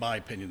in my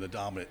opinion, the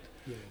dominant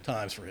Yeah.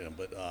 times for him.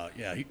 But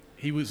yeah,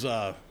 he was.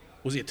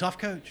 Was he a tough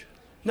coach?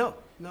 No.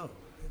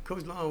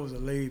 Coach Long was a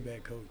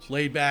laid-back coach.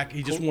 Laid back.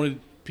 He just wanted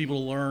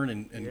people to learn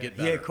and get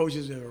better. He had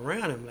coaches that were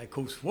around him, like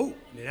Coach Swope.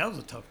 Yeah, that was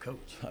a tough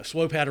coach.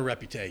 Swope had a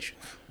reputation.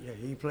 Yeah,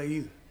 he didn't play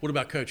either. What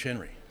about Coach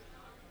Henry?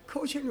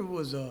 Coach Henry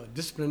was a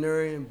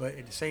disciplinarian, but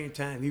at the same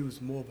time, he was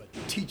more of a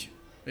teacher.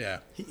 Yeah.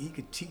 He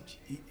could teach,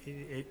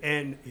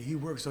 and he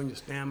works on your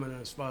stamina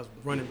as far as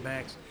running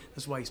backs.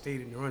 That's why he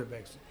stayed in the running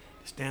backs.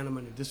 The stamina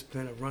and the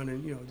discipline of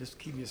running, just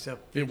keeping yourself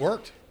fit. It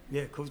worked.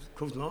 Yeah, Coach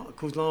Long,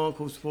 Coach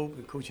Swope,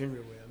 and Coach Henry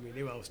were. I mean,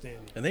 they were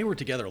outstanding. And they were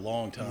together a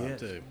long time,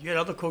 Yes. too. You had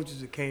other coaches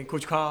that came.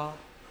 Coach Carr,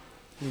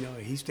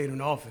 he stayed on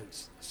the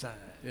offense side.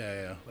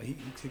 Yeah. But he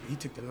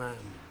took the line.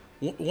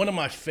 One of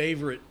my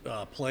favorite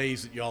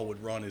plays that y'all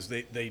would run is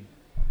they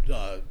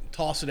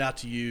toss it out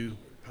to you,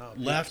 Power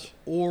left pitch.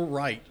 or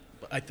right.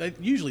 I think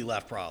usually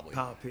left probably.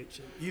 Power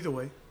pitch. Either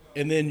way,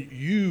 And then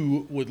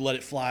you would let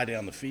it fly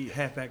down the field.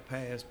 halfback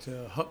pass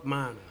to Huck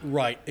Minor.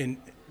 Right.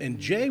 And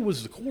Jay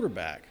was the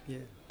quarterback. Yeah.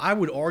 I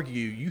would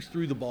argue you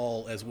threw the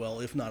ball as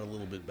well, if not a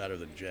little bit better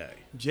than Jay.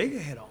 Jay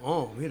had an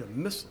arm. He had a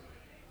missile.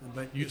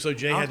 But So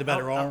Jay had the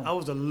better arm? I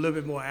was a little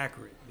bit more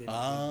accurate than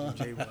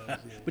Jay was. Yeah.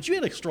 But you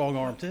had a strong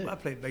arm, too. I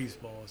played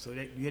baseball, so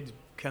you had to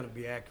kind of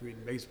be accurate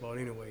in baseball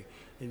anyway.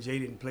 And Jay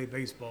didn't play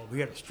baseball. He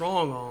had a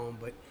strong arm,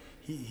 but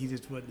he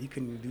just wasn't. He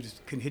couldn't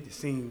couldn't hit the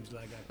seams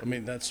like I could. I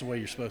mean, that's the way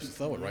you're supposed to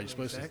throw it, right? You're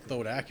supposed Exactly. to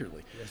throw it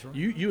accurately. That's right.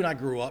 You and I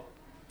grew up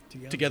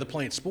together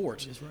playing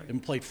sports. That's right.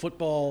 And played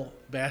football,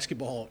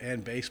 basketball,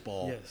 and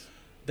baseball. Yes.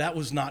 That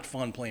was not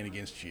fun playing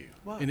against you.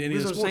 Wow. In any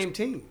We of was the on the sports.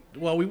 same team.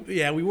 Well,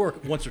 we were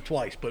once or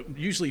twice, but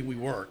usually we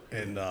weren't.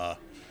 And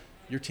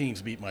your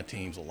teams beat my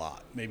teams a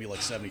lot, maybe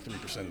like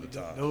 73% of the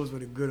time. Those were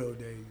the good old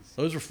days.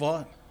 Those were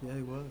fun. Yeah,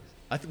 it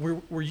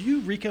was. Were you,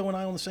 Rico, and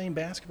I on the same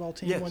basketball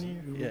team Yes, one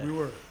year? we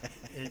were.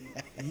 And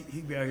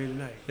he'd be out here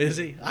tonight. Is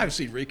he? I haven't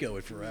seen Rico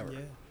in forever. Yeah.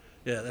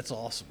 Yeah, that's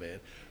awesome, man.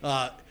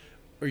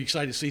 Are you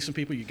excited to see some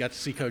people? You got to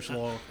see Coach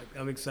Long.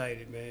 I'm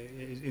excited, man.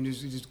 And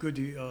it's just good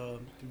to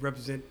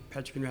represent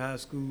Patrick Henry High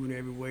School in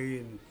every way,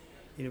 and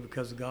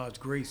because of God's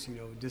grace,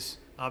 this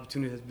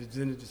opportunity has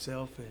presented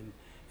itself,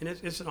 and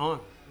it's an honor.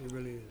 It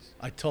really is.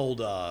 I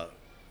told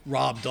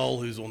Rob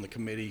Dull, who's on the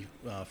committee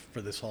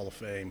for this Hall of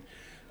Fame,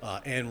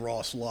 and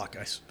Ross Luck,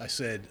 I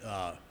said,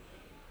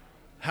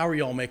 how are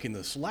y'all making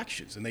the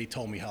selections? And they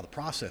told me how the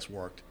process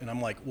worked. And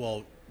I'm like,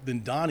 well,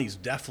 then Donnie's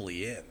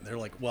definitely in. They're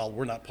like, well,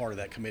 we're not part of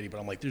that committee. But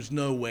I'm like, there's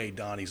no way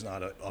Donnie's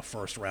not a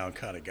first-round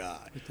kind of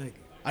guy. Thank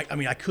you. I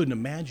mean, I couldn't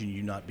imagine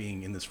you not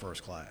being in this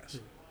first class.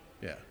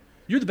 Yeah.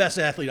 You're the best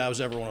athlete I was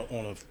ever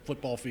on a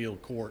football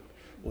field, court,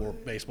 or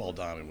baseball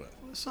diamond with.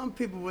 Well, some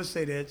people would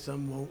say that,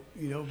 some won't,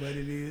 but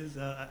it is.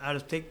 I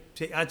just take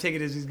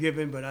it as it's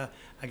given, but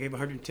I gave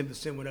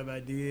 110% whatever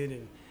I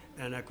did,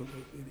 and I could,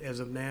 as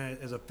of now,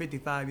 as of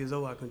 55 years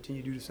old, I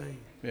continue to do the same.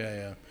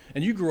 Yeah.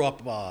 And you grew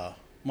up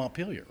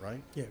Montpelier,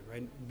 right? Yeah,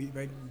 right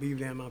Beaver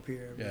Dam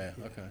Montpelier. Yeah,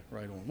 okay,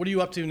 right on. What are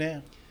you up to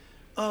now?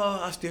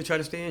 I still try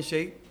to stay in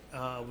shape.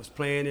 I was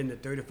playing in the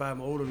 35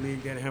 and older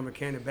league down in Hamilton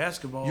County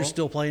basketball. You're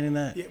still playing in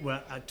that? Yeah,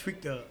 well, I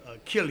tweaked the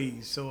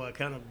Achilles, so I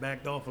kind of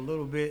backed off a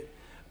little bit.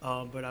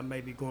 But I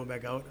may be going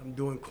back out. I'm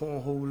doing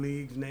cornhole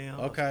leagues now.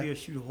 Okay. I still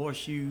shoot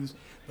horseshoes,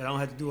 but I don't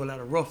have to do a lot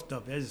of rough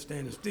stuff. I just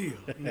standing still.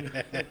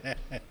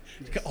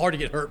 It's hard to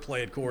get hurt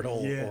playing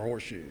cornhole or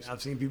horseshoes.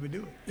 I've seen people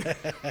do it.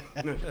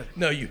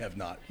 No, you have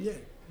not. Yeah.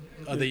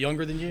 Are they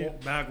younger than you?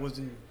 Walk backwards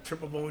and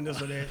trip up on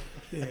this or that.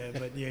 Yeah,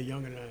 but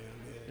younger than I am.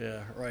 Yeah.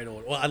 Yeah, right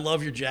on. Well, I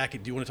love your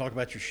jacket. Do you want to talk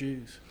about your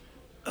shoes?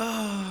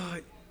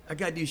 I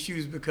got these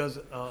shoes because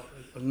of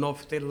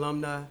Norfolk State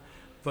alumni,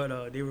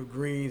 but they were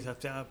greens. I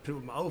put it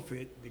with my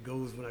outfit that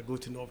goes when I go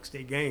to Norfolk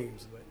State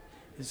games. But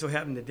it so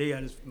happened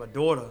today, my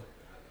daughter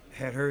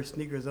had her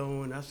sneakers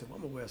on. I said, well,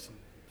 I'm gonna wear some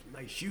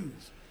nice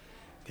shoes.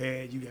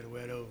 Dad, you got to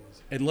wear those.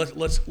 And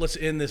let's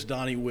end this,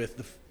 Donnie,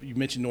 with you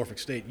mentioned Norfolk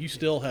State. You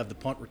still have the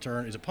punt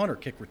return. Is it punt or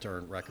kick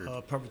return record?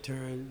 Punt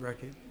return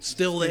record.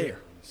 Still there.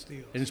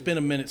 Still. And it's been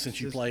a minute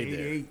since you played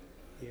there. 88.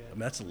 Yeah. I mean,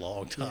 that's a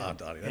long time,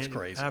 Donnie. That's and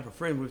crazy. I have a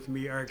friend with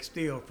me, Eric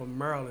Steele from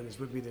Maryland, is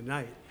with me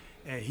tonight,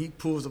 and he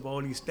pulls up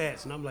all these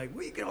stats, and I'm like,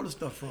 where you get all this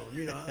stuff from?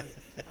 You know,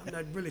 I'm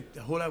not really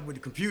a whole lot with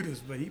the computers,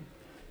 but he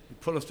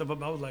pulling stuff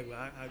up. I was like, well,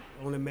 I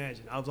only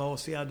imagine. I was all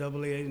CIAA, I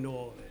didn't know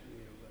all that.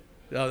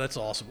 Oh, that's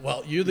awesome.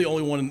 Well, you're the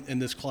only one in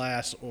this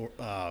class or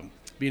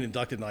being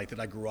inducted tonight that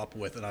I grew up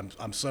with, and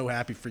I'm so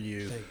happy for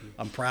you. Thank you.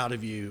 I'm proud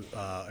of you,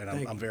 and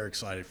I'm very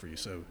excited for you.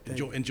 So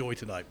enjoy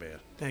tonight, man.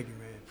 Thank you,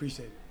 man.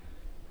 Appreciate it.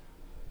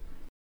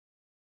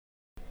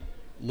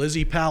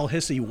 Lizzie, Powell,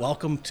 Hissey,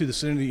 welcome to the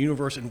Center of the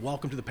Universe, and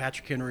welcome to the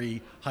Patrick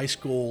Henry High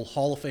School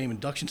Hall of Fame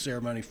induction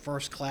ceremony,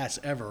 first class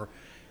ever,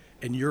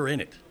 and you're in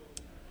it.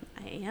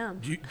 I am.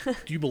 Do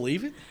you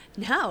believe it?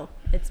 No,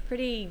 it's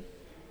pretty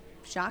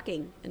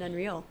shocking and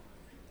unreal.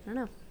 I don't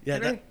know. Yeah,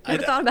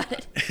 never thought about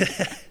it.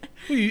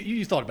 Well,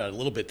 you thought about it a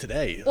little bit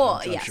today.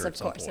 Well, I'm yes, sure of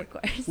course.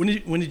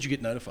 When did you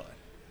get notified?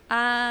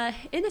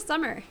 In the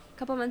summer, a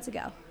couple months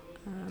ago.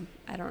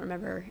 I don't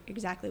remember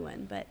exactly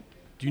when, but.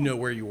 Do you know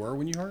where you were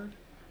when you heard?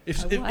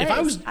 If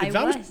I was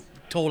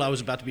told I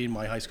was about to be in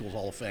my high school's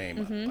Hall of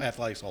Fame,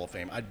 Athletics Hall of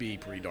Fame, I'd be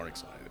pretty darn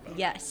excited about it.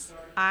 Yes,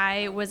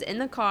 I was in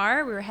the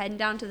car. We were heading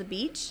down to the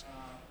beach,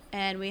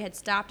 and we had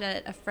stopped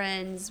at a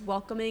friend's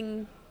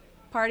welcoming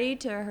party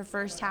to her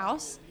first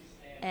house.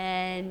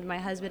 And my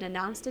husband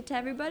announced it to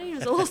everybody. There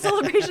was a little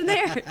celebration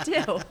there,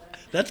 too.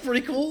 That's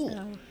pretty cool.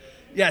 So.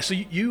 Yeah, so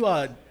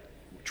you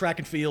track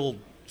and field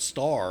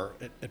star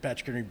at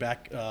Patrick Henry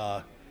back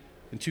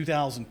in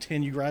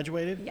 2010 you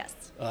graduated?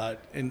 Yes.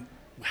 And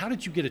how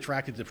did you get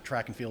attracted to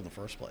track and field in the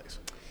first place?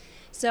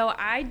 So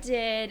I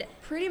did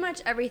pretty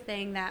much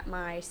everything that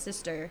my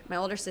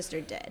older sister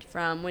did,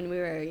 from when we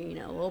were,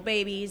 little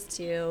babies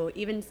to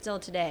even still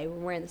today. We're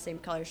wearing the same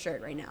color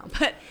shirt right now.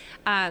 But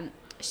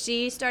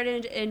she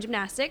started in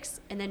gymnastics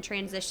and then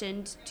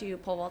transitioned to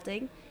pole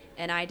vaulting,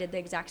 and I did the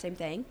exact same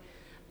thing.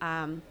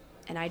 And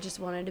I just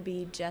wanted to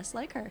be just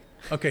like her.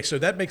 Okay, so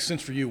that makes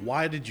sense for you.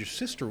 Why did your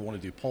sister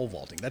want to do pole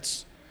vaulting?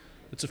 That's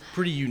a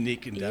pretty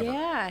unique endeavor.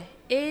 Yeah,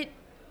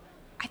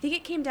 I think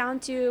it came down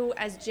to,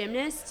 as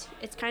gymnasts,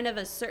 it's kind of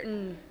a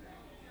certain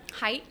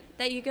height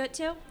that you get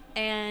to,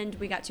 and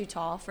we got too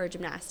tall for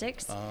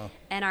gymnastics.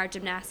 And our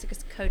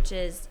gymnastics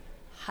coach's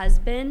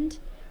husband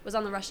was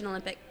on the Russian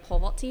Olympic pole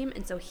vault team,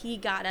 and so he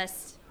got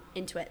us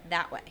into it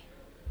that way.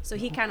 So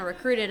he kind of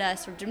recruited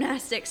us from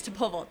gymnastics to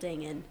pole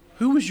vaulting. And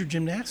who was your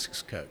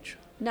gymnastics coach?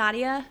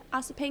 Nadia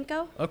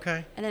Osipenko.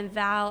 Okay. And then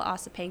Val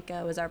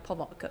Osipenko was our pole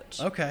vault coach.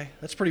 Okay,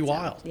 that's pretty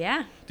wild.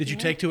 Yeah. Did you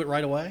take to it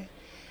right away?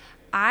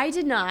 I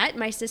did not.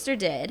 My sister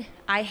did.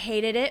 I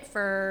hated it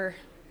for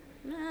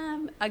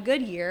a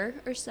good year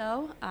or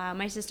so.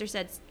 My sister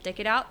said, stick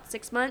it out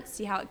 6 months,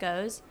 see how it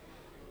goes.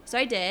 So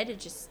I did.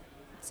 It's just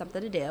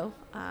something to do.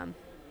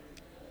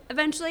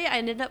 Eventually, I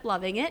ended up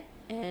loving it.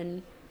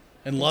 And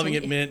loving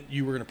it meant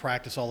you were going to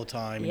practice all the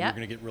time, and yep.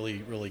 you're going to get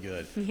really, really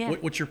good. Yeah.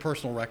 What's your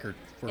personal record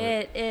for it?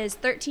 It is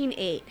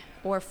 13.8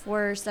 or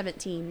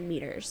 417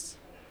 meters.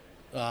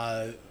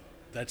 That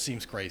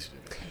seems crazy to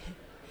me.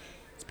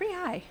 It's pretty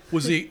high.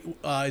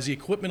 Is the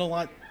equipment a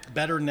lot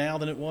better now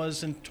than it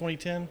was in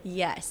 2010?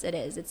 Yes, it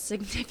is. It's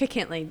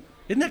significantly.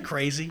 Isn't that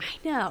crazy?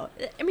 I know.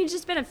 I mean, it's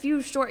just been a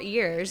few short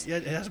years. Yeah,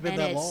 it hasn't been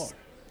that long.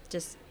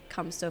 Just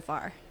come so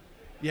far.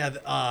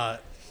 Yeah.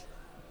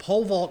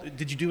 Pole vault.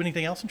 Did you do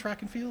anything else in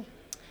track and field?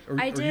 Or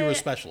you were a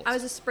specialist? I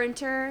was a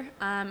sprinter,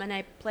 and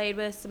I played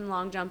with some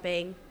long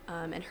jumping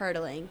and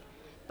hurdling,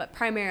 but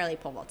primarily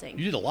pole vaulting.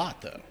 You did a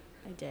lot, though.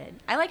 I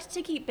did. I liked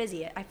to keep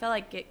busy. I felt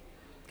like it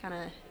kind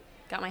of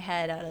got my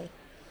head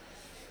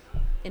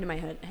into my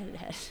head.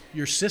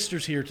 Your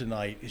sister's here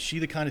tonight. Is she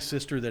the kind of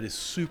sister that is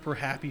super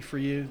happy for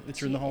you that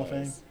you're in the Hall of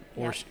Fame?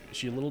 Or yep. is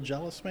she a little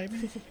jealous,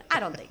 maybe? I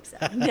don't think so.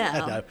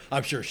 No.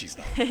 I'm sure she's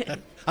not.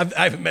 I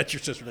haven't met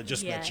your sister. I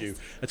just met you.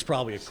 That's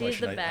probably a She's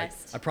question. The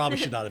best. I probably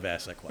should not have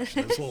asked that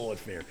question. It's a little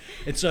unfair.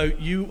 And so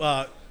you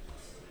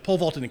pole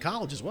vaulted in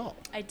college as well.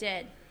 I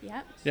did.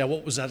 Yep. Yeah.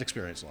 What was that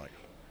experience like?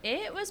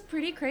 It was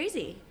pretty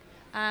crazy.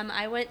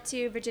 I went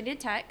to Virginia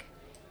Tech,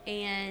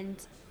 and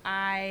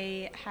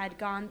I had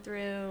gone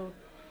through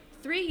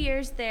 3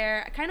 years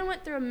there. I kind of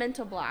went through a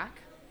mental block.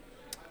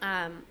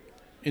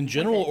 In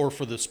general, or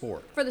for the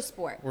sport? For the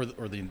sport. Or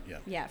the yeah.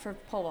 Yeah, for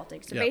pole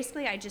vaulting. So yeah.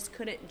 basically, I just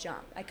couldn't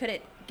jump. I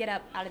couldn't get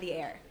up out of the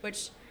air,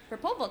 which for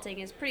pole vaulting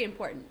is pretty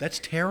important. That's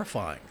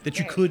terrifying that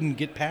you couldn't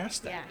get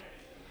past that. Yeah.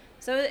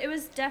 So it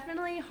was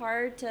definitely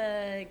hard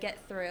to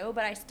get through,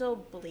 but I still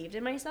believed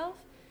in myself.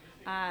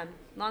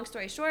 Long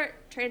story short,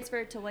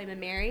 transferred to William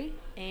 & Mary,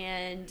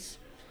 and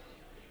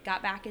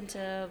got back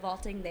into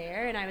vaulting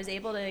there, and I was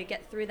able to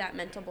get through that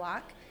mental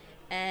block,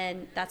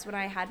 and that's when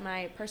I had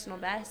my personal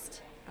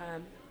best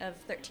of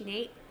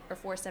 13.8 or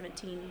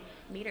 417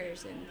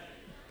 meters. And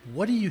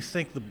what do you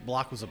think the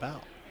block was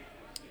about?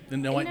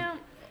 I'm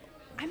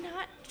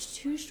not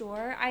too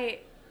sure. I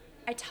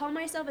tell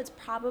myself it's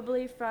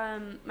probably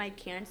from my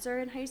cancer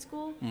in high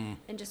school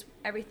and just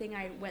everything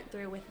I went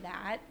through with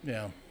that.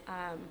 Yeah.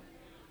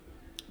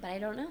 But I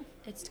don't know.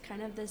 It's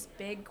kind of this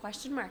big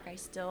question mark. I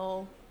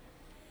still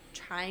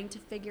trying to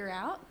figure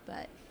out,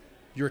 but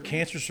You're a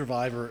cancer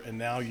survivor, and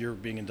now you're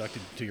being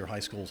inducted to your high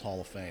school's Hall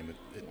of Fame.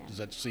 Does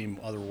that seem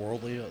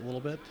otherworldly a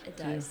little bit? It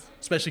does.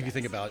 Especially if you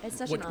think about It's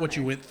such an what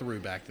you honor. went through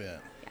back then.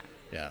 Yeah.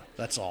 Yeah,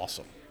 that's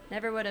awesome.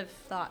 Never would have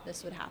thought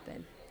this would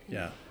happen. And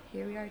Yeah.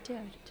 here we are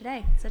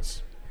today.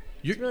 It's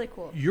really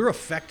cool. You're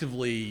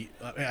effectively,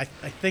 I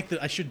think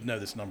that I should know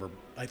this number.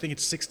 I think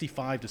it's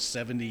 65 to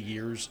 70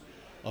 years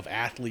of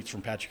athletes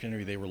from Patrick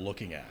Henry they were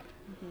looking at.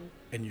 Mm-hmm.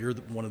 And you're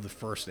one of the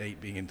first 8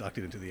 being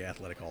inducted into the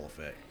Athletic Hall of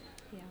Fame.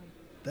 Yeah.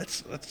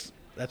 That's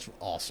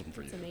awesome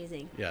for you. It's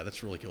amazing. Yeah,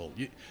 that's really cool.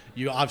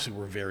 You obviously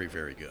were very,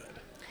 very good.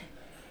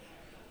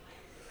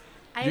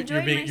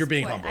 You're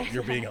being humble.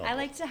 You're being humble. I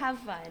like to have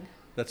fun.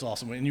 That's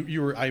awesome. And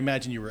you were, I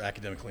imagine you were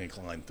academically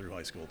inclined through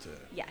high school too.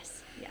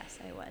 Yes,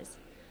 I was.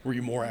 Were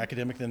you more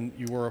academic than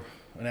you were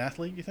an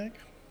athlete, you think?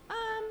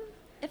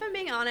 If I'm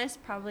being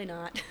honest, probably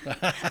not.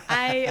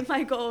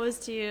 My goal was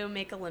to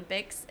make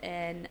Olympics,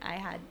 and I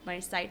had my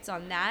sights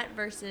on that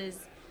versus,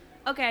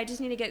 okay, I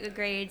just need to get good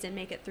grades and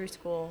make it through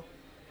school.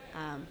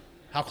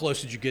 How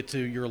close did you get to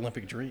your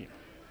Olympic dream?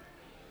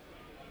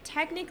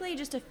 Technically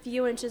just a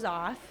few inches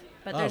off,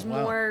 but Oh, there's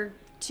wow. more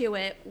to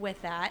it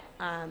with that.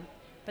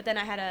 But then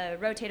I had a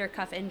rotator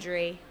cuff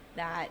injury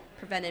that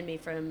prevented me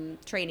from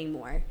training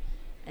more.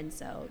 And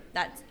so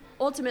that's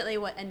ultimately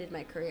what ended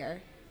my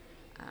career.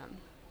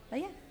 But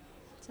yeah,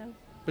 so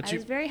I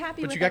was very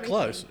happy with But you got everything.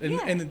 close. And,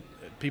 Yeah. and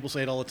people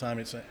say it all the time.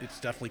 It's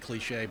definitely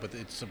cliche, but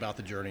it's about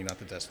the journey, not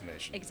the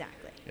destination.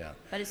 Exactly. Yeah.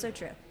 But it's so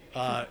true.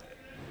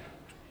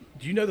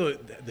 Do you know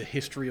the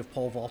history of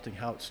pole vaulting,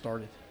 how it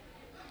started?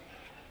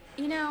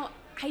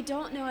 I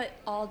don't know it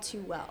all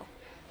too well.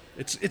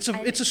 It's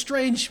a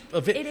strange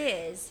event. It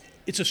is.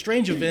 It's a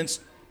strange event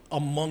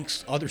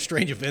amongst other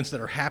strange events that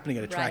are happening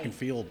at a track Right. and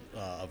field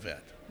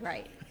event.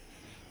 Right.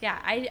 Yeah,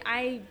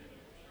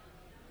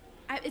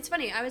 it's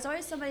funny. I was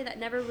always somebody that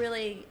never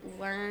really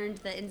learned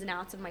the ins and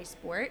outs of my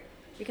sport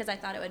because I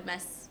thought it would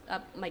mess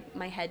up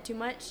my head too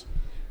much.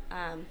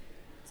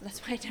 So that's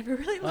why I never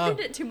really learned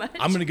it too much.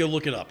 I'm going to go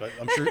look it up.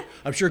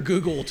 I'm sure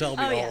Google will tell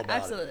me all about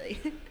absolutely.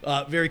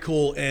 it. Very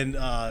cool. And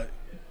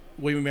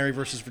William and Mary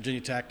versus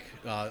Virginia Tech,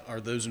 are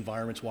those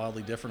environments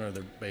wildly different, or are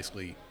they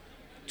basically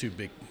two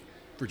big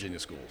Virginia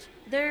schools?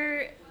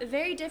 They're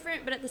very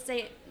different, but at the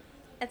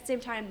same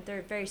time,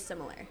 they're very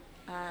similar.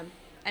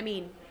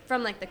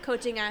 From like the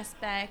coaching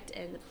aspect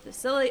and the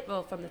facility,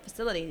 from the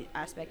facility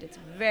aspect, it's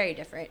very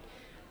different.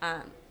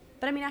 But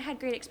I had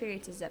great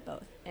experiences at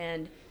both,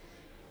 and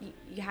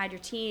you had your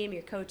team,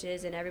 your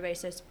coaches, and everybody's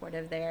so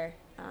supportive there.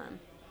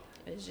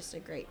 It was just a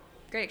great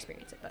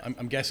experience at both.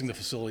 I'm guessing the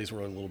facilities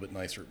were a little bit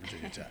nicer at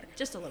Virginia Tech.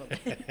 Just a little bit.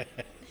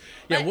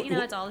 Yeah, But,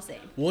 it's all the same.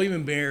 William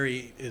and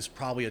Mary is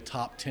probably a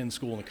top 10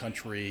 school in the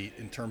country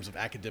in terms of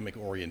academic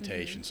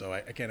orientation. So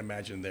I can't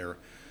imagine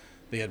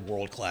they had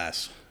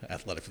world-class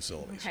athletic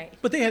facilities. Right.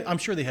 But I'm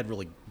sure they had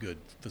really good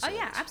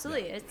facilities. Oh, yeah,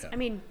 absolutely.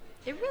 Yeah.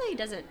 It really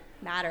doesn't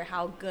matter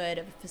how good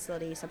of a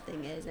facility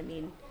something is.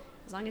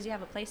 As long as you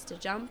have a place to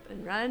jump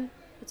and run,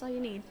 that's all you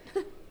need.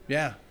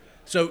 Yeah.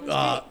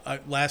 So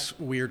last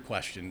weird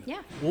question.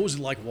 Yeah. What was it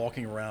like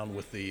walking around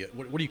with the,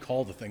 what do you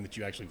call the thing that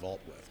you actually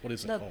vault with? What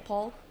is it The called?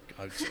 pole.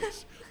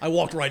 I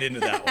walked right into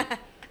that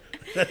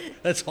one.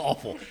 That's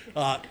awful.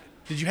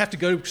 Did you have to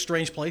go to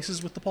strange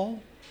places with the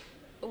pole?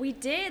 We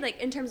did,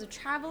 in terms of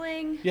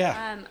traveling.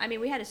 Yeah.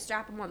 We had to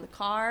strap them on the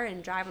car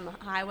and drive on the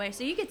highway,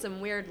 so you get some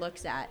weird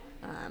looks at.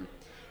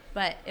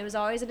 But it was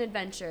always an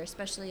adventure,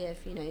 especially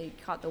if, you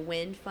caught the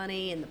wind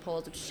funny and the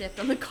poles would shift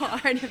on the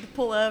car and you have to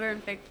pull over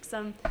and fix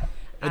them.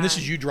 And this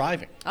is you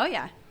driving? Oh,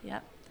 yeah.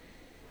 Yep.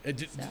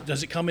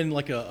 Does it come in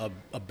like a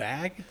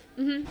bag?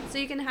 Mm-hmm. So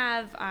you can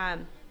have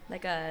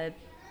a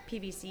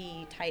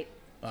PVC type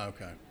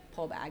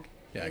pole bag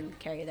and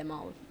carry them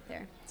all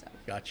there. So.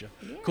 Gotcha.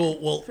 Yeah. Cool.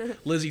 Well,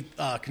 Lizzie,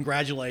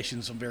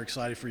 congratulations. I'm very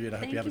excited for you, and I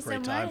hope you have a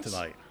great time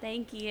tonight.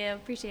 Thank you.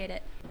 Appreciate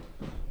it.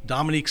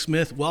 Dominic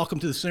Smith, welcome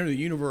to the Center of the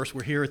Universe.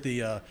 We're here at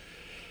the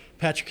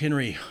Patrick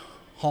Henry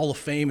Hall of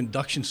Fame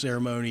induction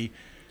ceremony.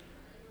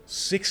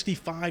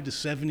 65 to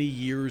 70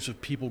 years of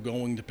people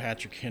going to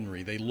Patrick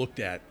Henry. They looked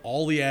at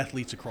all the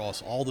athletes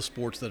across all the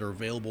sports that are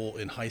available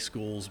in high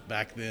schools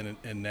back then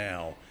and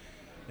now,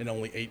 and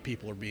only 8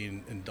 people are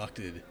being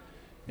inducted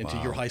into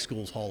your high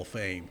school's Hall of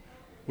Fame.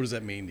 What does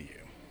that mean to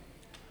you?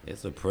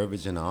 It's a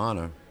privilege and an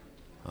honor.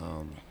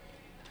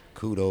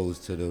 Kudos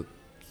to the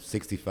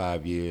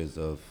 65 years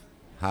of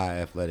high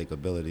athletic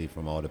ability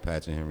from all the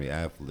Patrick Henry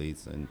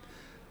athletes, and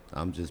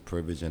I'm just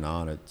privileged and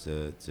honored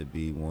to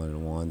be one of the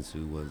ones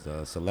who was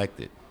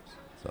selected.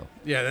 So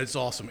Yeah, that's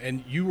awesome.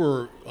 And you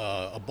were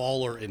a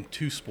baller in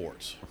 2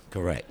 sports.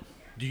 correct.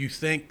 Do you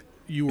think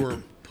you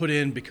were put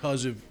in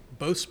because of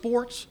both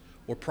sports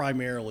or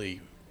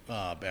primarily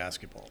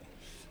basketball?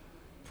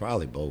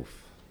 Probably both.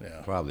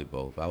 Yeah. Probably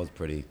both. I was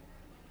pretty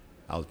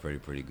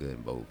good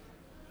in both.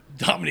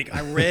 Dominic,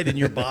 I read in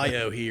your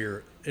bio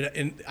here,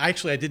 and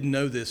actually I didn't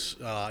know this.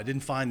 I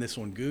didn't find this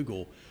on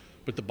Google,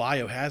 but the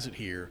bio has it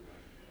here.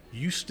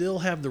 You still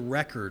have the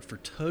record for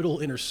total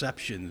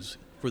interceptions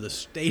for the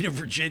state of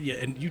Virginia,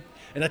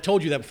 and I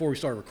told you that before we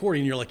started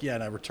recording. And you're like, yeah,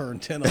 and I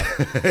returned 10 of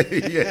them.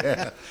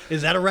 Yeah.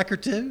 Is that a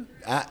record too?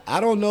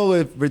 I don't know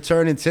if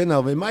returning 10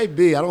 of them. It might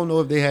be. I don't know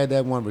if they had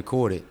that one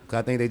recorded. 'Cause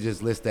I think they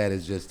just list that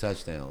as just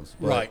touchdowns.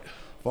 But Right.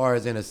 As far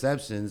as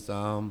interceptions,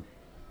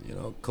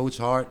 Coach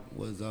Hart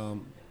was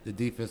the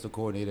defensive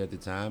coordinator at the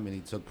time, and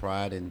he took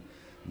pride in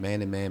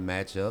man-to-man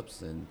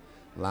matchups and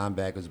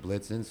linebackers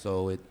blitzing.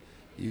 So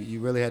you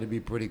really had to be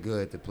pretty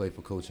good to play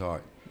for Coach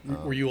Hart.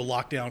 Were you a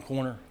lockdown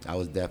corner? I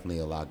was definitely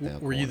a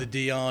lockdown Were you corner. the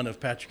Dion of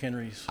Patrick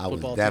Henry's I was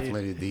football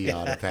definitely team? the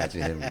Dion of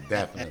Patrick Henry.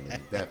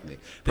 Definitely.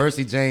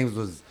 Percy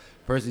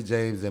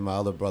James and my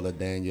other brother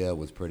Danielle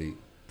was pretty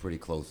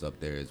close up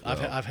there as well.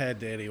 I've had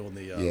Danny on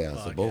the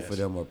yeah, so both podcast. of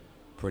them were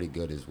pretty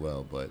good as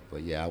well. But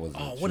yeah, I was.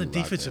 Oh, a what a true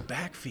defensive lockdown.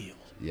 backfield!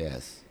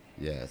 Yes.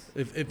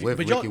 If- With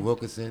but y'all- Ricky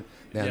Wilkinson.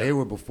 Now Yeah. they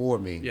were before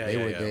me. Yeah, they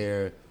yeah, were yeah.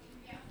 there.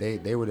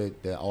 They were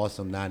the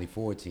awesome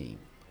 '94 team,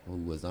 who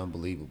was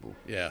unbelievable.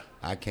 Yeah.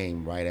 I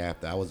came right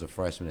after. I was a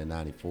freshman in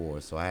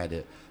 '94, so I had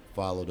to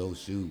follow those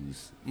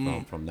shoes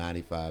from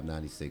 '95,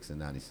 '96, and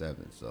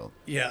 '97. So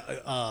Yeah,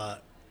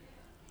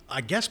 I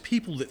guess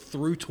people that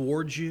threw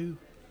towards you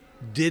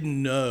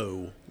didn't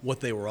know what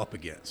they were up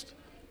against,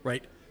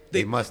 right?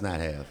 they must not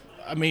have.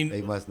 I mean,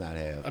 They must not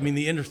have. I mean,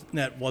 the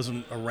internet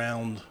wasn't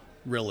around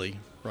really,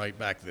 right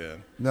back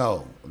then,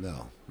 No.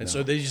 and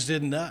so they just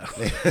didn't know.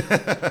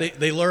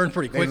 they learned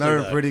pretty They quickly.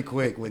 learned though. pretty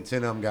quick when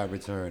 10 of them got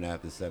returned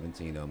after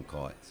 17 of them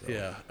caught.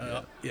 So,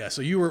 Yeah.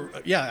 So you were.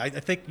 Yeah, I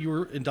think you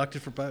were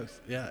inducted for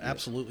both. Yeah,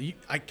 absolutely.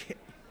 I can't.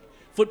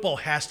 Football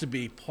has to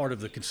be part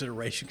of the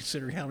consideration,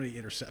 considering how many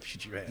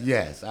interceptions you had.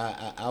 Yes,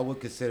 I would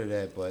consider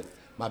that, but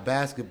my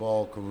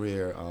basketball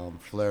career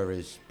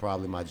flourished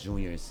probably my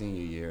junior and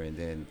senior year, and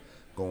then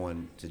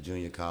going to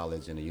junior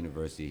college and the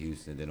University of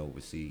Houston, then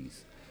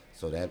overseas.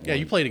 So that Yeah,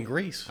 you played in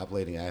Greece. I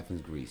played in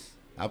Athens, Greece.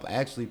 I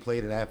actually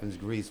played in Athens,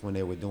 Greece when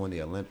they were doing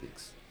the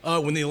Olympics.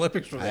 Oh, when the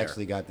Olympics were I there.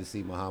 actually got to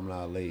see Muhammad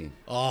Ali.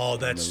 Oh, in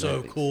the that's so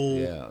Olympics. cool.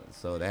 Yeah,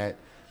 so that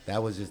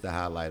was just the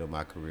highlight of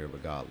my career,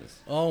 regardless.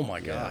 Oh my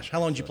gosh, how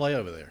long did you play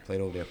over there?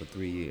 Played over there for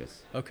 3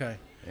 years. Okay.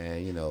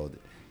 And,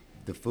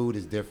 the food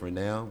is different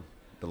now.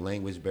 The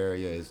language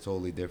barrier is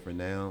totally different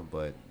now.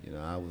 But,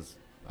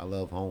 I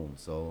love home.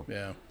 So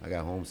Yeah. I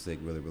got homesick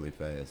really, really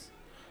fast.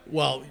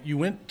 Well, you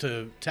went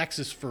to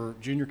Texas for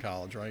junior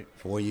college, right?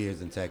 4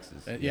 years in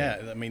Texas.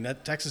 Yeah. I mean,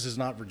 that Texas is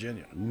not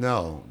Virginia.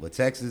 No, but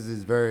Texas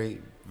is very,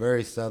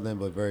 very southern,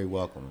 but very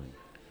welcoming.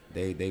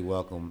 They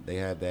welcome. They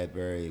have that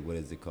very, what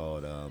is it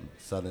called?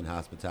 Southern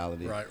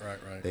hospitality. Right.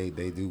 They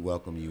do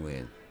welcome you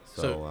in.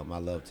 So I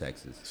love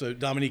Texas. So,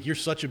 Dominique, you're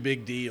such a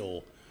big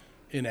deal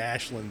in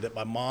Ashland that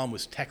my mom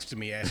was texting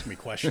me, asking me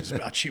questions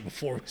about you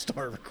before we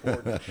started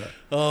recording.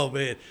 Oh,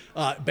 man.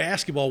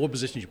 Basketball, what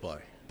position did you play?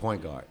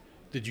 Point guard.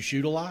 Did you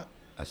shoot a lot?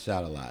 I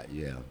shot a lot,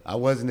 yeah. I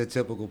wasn't a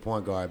typical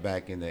point guard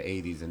back in the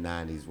 80s and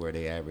 90s where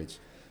they averaged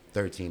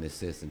 13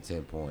 assists and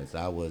 10 points.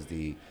 I was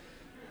the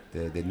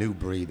new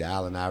breed, the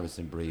Allen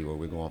Iverson breed, where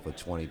we're going for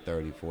 20,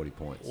 30, 40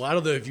 points. Well, I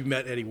don't know if you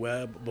met Eddie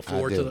Webb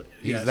before. I do.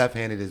 He's yeah.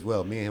 left-handed as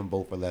well. Me and him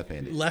both are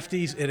left-handed.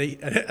 Lefties, and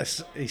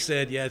he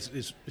said, yeah,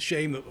 it's a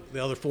shame that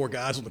the other 4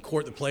 guys on the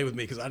court that play with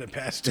me because I didn't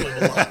pass it to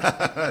him a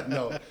lot.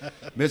 No,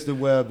 Mr.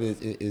 Webb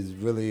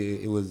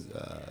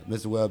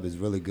Mr. Webb is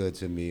really good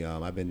to me.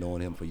 I've been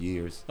knowing him for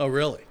years. Oh,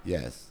 really?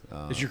 Yes.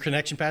 Is your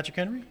connection Patrick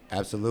Henry?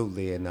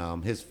 Absolutely,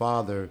 and his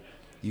father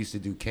used to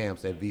do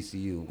camps at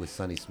VCU with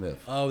Sonny Smith.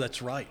 Oh,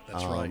 that's right.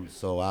 That's right.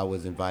 So I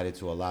was invited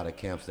to a lot of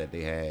camps that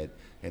they had,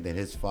 and then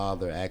his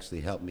father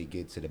actually helped me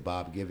get to the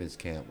Bob Givens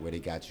camp where they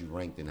got you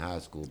ranked in high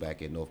school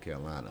back in North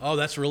Carolina. Oh,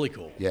 that's really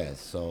cool. Yes,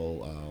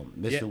 so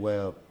Mr. Yeah.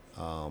 Webb,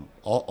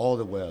 all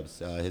the Webbs,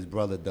 his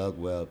brother Doug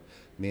Webb,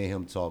 me and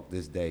him talk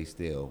this day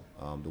still,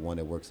 the one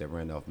that works at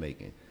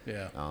Randolph-Macon.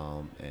 Yeah.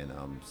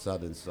 And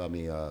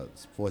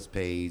Sports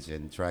Page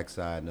and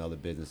Trackside and other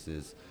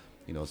businesses,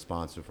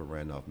 sponsor for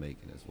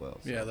Randolph-Macon as well.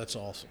 So. Yeah, that's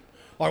awesome.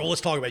 All right, well,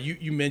 let's talk about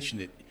it. You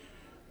mentioned it.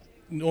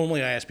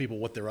 Normally I ask people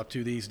what they're up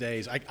to these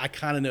days. I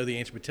kind of know the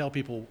answer, but tell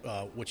people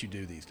what you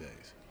do these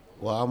days.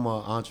 Well, I'm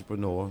an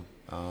entrepreneur.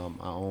 I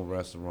own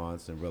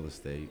restaurants and real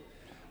estate.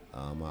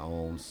 I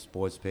own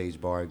Sports Page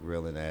Bar and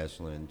Grill in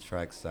Ashland,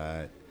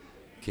 Trackside,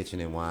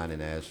 Kitchen and Wine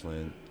in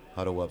Ashland,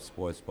 Huddle Up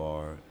Sports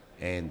Bar,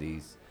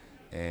 Andy's.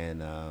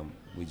 And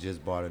we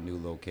just bought a new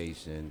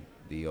location,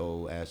 the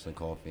old Ashland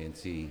Coffee and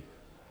Tea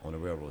on the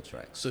railroad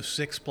tracks. So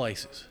 6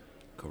 places.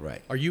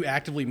 Correct. Are you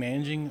actively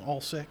managing all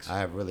 6? I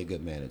have really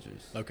good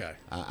managers. Okay.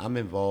 I'm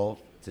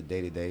involved to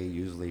day-to-day,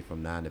 usually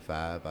from 9 to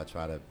 5. I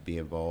try to be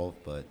involved,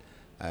 but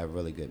I have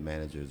really good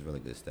managers, really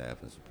good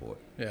staff and support.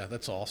 Yeah,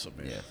 that's awesome,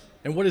 man. Yes.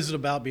 And what is it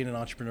about being an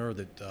entrepreneur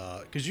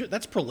that because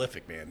that's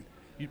prolific, man?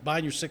 You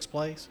buying your sixth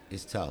place?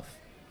 It's tough.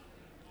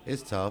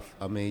 It's tough.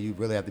 I mean, you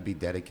really have to be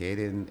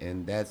dedicated,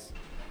 and that's,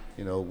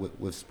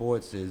 with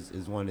sports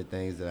is one of the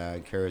things that I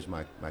encourage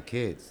my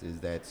kids, is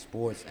that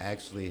sports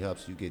actually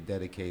helps you get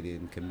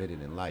dedicated and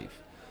committed in life.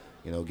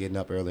 Getting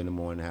up early in the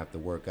morning and have to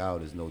work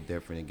out is no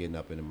different than getting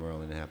up in the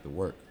morning and have to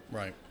work.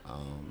 Right.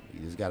 You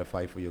just got to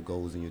fight for your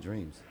goals and your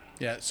dreams.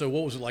 Yeah, so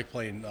what was it like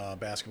playing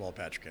basketball at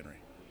Patrick Henry?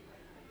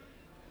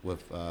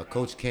 With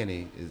Coach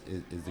Kinney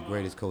is the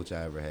greatest coach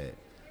I ever had.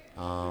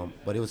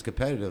 But it was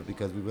competitive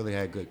because we really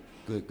had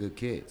good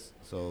kids.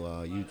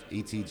 So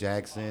E.T.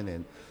 Jackson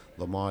and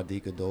Lamar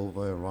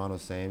DeCordova and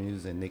Ronald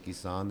Samuels and Nicky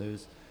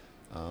Saunders,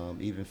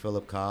 even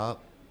Philip Cobb.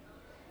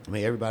 I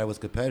mean, everybody was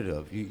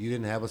competitive. You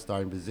didn't have a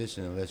starting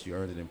position unless you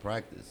earned it in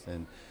practice.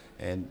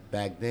 And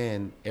back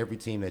then, every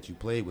team that you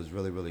played was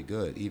really, really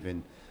good.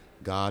 Even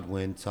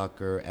Godwin,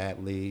 Tucker,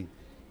 Atley,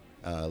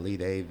 Lee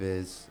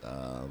Davis,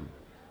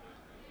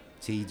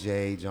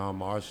 TJ, John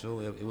Marshall.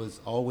 It was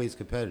always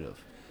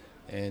competitive.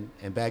 And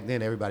back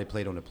then, everybody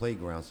played on the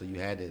playground, so you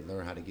had to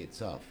learn how to get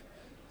tough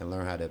and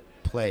learn how to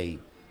play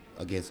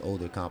against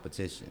older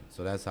competition.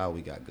 So that's how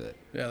we got good.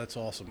 Yeah, that's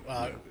awesome.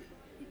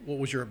 What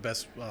was your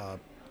best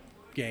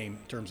game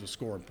in terms of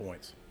scoring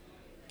points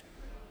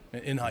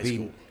in high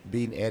school?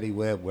 Beating Eddie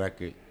Webb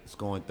record,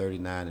 scoring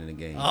 39 in a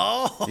game.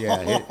 Oh,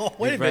 yeah,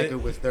 his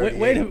record was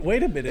 38.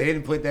 Wait a minute. They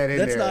didn't put that in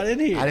That's there. That's not in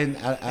here.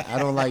 I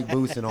don't like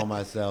boosting on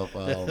myself.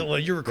 Well,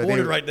 you're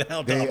recording right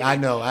now, Dominic. I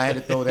know. I had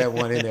to throw that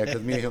one in there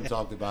because me and him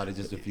talked about it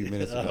just a few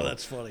minutes ago. Oh,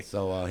 that's funny.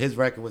 So his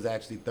record was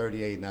actually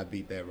 38, and I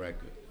beat that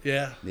record.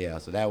 Yeah. Yeah.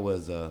 So that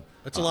was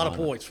that's a lot of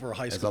points for a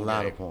high school. That's a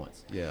lot game. of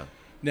points. Yeah.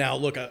 Now,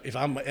 look, if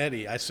I'm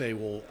Eddie, I say,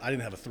 well, I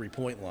didn't have a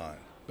 3-point line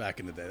back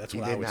in the day. That's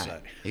what I would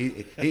say.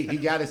 He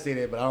got to say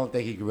that, but I don't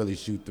think he could really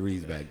shoot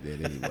threes back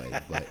then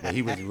anyway. But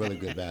he was a really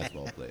good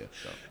basketball player.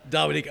 So.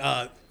 Dominic,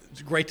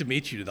 it's great to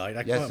meet you tonight.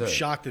 Yes, I'm sir.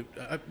 shocked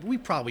that we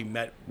probably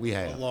met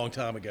a long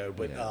time ago,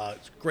 but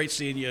it's great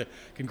seeing you.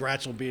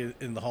 Congrats on being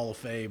in the Hall of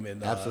Fame.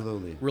 And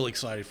absolutely. Really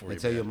excited for you.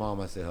 Tell your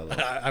mom I said hello.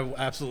 I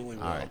absolutely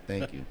will. All right,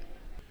 thank you.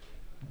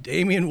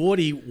 Damien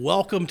Woody,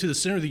 welcome to the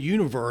Center of the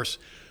Universe.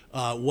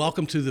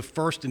 Welcome to the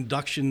first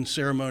induction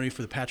ceremony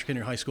for the Patrick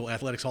Henry High School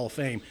Athletics Hall of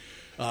Fame.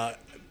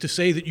 To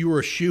say that you were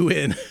a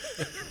shoo-in,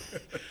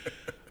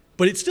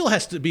 but it still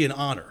has to be an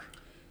honor.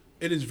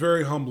 It is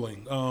very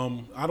humbling.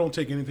 I don't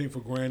take anything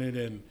for granted,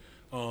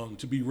 and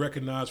to be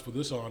recognized for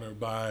this honor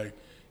by,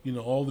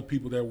 all the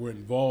people that were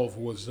involved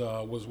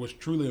was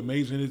truly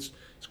amazing. It's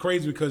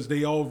crazy because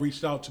they all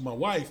reached out to my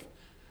wife,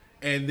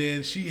 and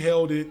then she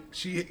held it.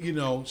 She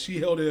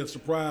held it a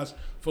surprise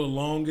for the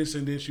longest,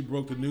 and then she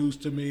broke the news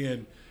to me,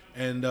 and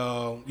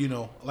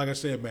like I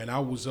said, man, I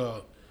was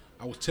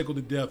tickled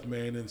to death,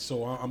 man, and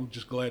so I'm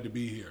just glad to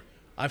be here.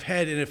 I've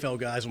had NFL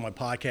guys on my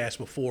podcast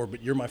before,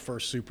 but you're my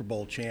first Super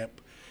Bowl champ,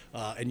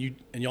 and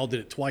y'all did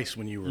it twice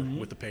when you were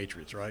with the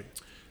Patriots, right?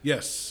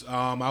 Yes,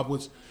 I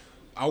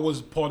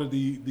was part of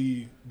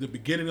the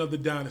beginning of the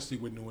dynasty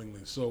with New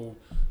England, so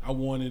I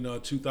won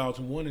in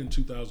 2001 and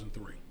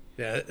 2003.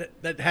 Yeah,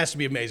 that has to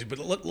be amazing. But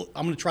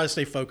I'm going to try to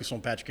stay focused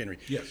on Patrick Henry.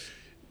 Yes.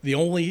 The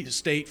only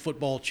state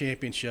football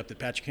championship that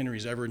Patrick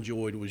Henry's ever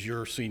enjoyed was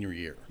your senior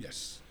year.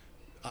 Yes.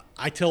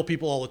 I tell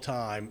people all the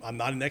time, I'm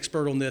not an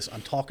expert on this.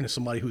 I'm talking to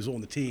somebody who's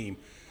on the team.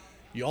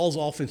 Y'all's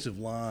offensive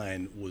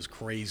line was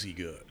crazy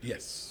good.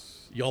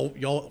 Yes.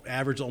 Y'all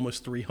averaged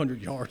almost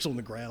 300 yards on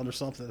the ground or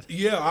something.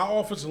 Yeah, our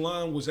offensive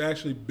line was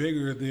actually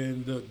bigger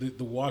than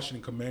the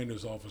Washington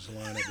Commanders' offensive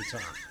line at the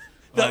time.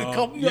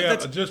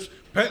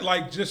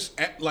 Just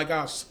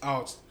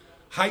our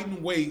height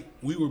and weight,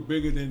 we were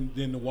bigger than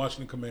the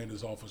Washington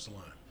Commanders' offensive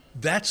line.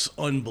 That's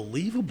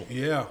unbelievable.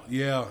 Yeah.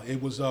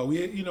 It was.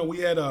 We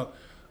had a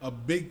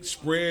big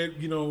spread.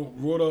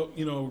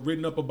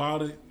 Written up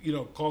about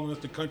it. Calling us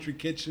the country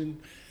kitchen.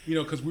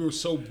 Because we were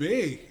so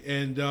big,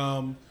 and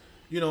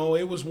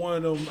it was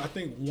one of them. I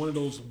think one of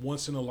those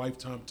once in a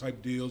lifetime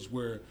type deals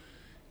where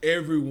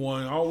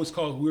everyone. I always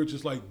call it, we were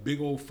just like big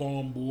old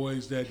farm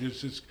boys that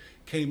just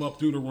came up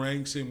through the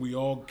ranks, and we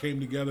all came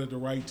together at the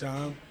right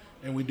time,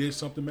 and we did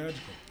something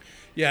magical.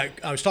 Yeah,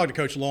 I was talking to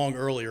Coach Long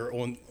earlier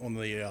on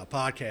the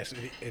podcast,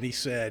 and he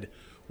said,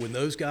 when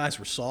those guys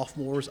were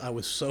sophomores, I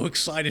was so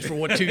excited for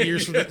what 2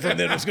 years from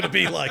then was going to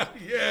be like.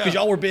 Yeah. Because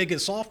y'all were big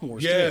as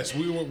sophomores, yes, too.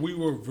 Yes, we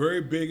were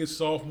very big as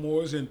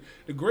sophomores, and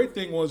the great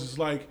thing was,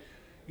 I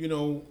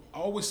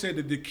always said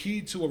that the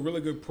key to a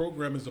really good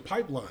program is the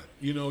pipeline.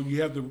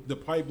 You have the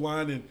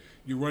pipeline, and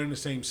you're running the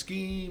same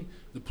scheme.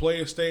 The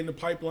players stay in the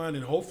pipeline,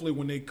 and hopefully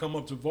when they come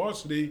up to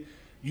varsity,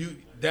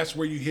 that's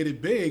where you hit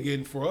it big.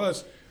 And for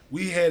us,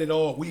 we had it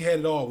all. We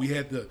had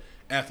the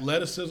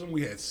athleticism,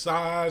 we had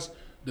size,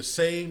 the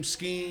same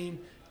scheme,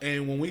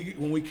 and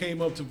when we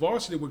came up to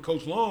varsity with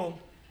Coach Long,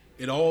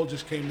 it all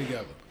just came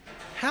together.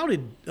 How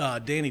did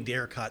Danny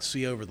Darricott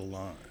see over the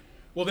line?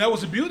 Well, that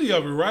was the beauty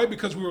of it, right?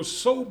 Because we were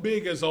so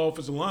big as the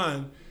offensive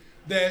line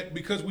that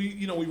because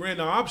we ran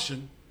the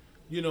option,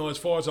 as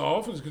far as our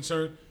offense is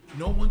concerned,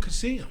 no one could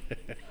see him.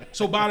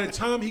 So by the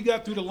time he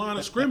got through the line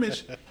of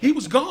scrimmage, he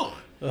was gone.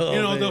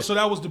 So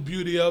that was the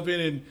beauty of it.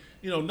 And,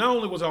 not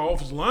only was our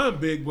offensive line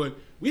big, but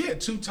we had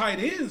 2 tight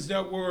ends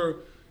that were,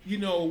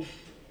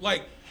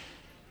 like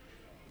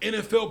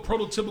NFL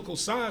prototypical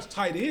size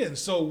tight ends.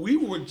 So we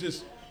were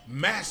just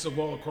massive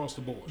all across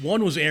the board.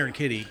 One was Aaron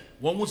Kinney.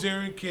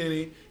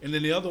 And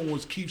then the other one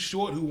was Keith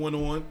Short, who went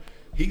on.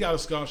 He got a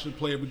scholarship to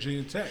play at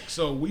Virginia Tech.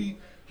 So we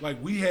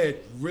had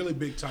really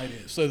big tight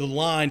ends. So the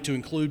line, to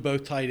include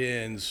both tight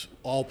ends,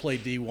 all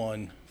played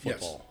D1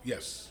 football.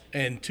 Yes.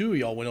 And 2 of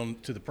y'all went on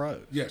to the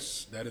pros.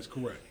 Yes, that is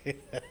correct.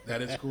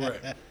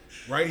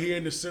 Right here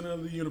in the center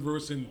of the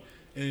universe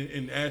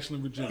in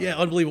Ashland, Virginia. Yeah,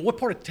 unbelievable. What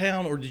part of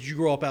town, or did you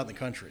grow up out in the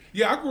country?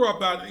 Yeah, I grew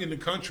up out in the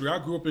country. I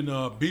grew up in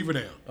Beaver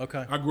Dam.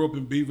 Okay. I grew up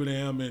in Beaver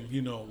Dam,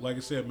 and like I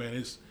said, man,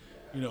 it's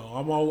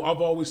I've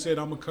always said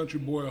I'm a country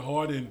boy at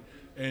heart,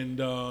 and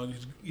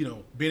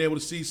being able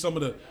to see some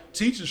of the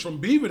teachers from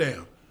Beaver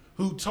Dam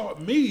who taught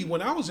me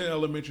when I was in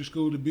elementary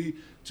school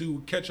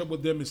to catch up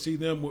with them and see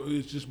them,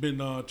 it's just been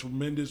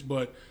tremendous.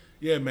 But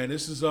yeah, man,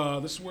 this is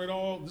where it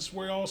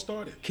all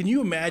started. Can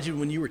you imagine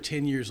when you were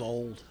 10 years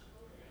old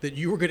that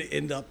you were going to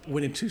end up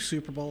winning 2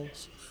 Super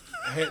Bowls?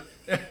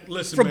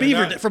 Listen, from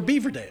man,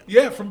 Beaver Dam.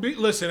 Yeah,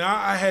 listen,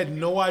 I had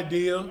no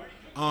idea.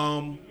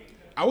 I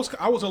was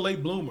a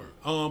late bloomer.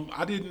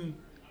 I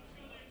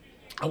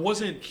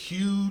wasn't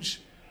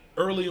huge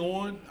early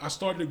on. I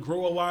started to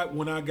grow a lot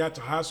when I got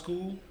to high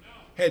school.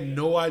 Had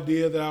no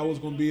idea that I was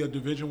going to be a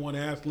Division I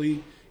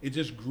athlete. It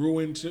just grew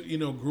into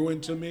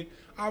me.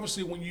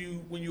 Obviously, when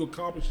you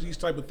accomplish these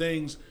type of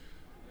things,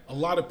 a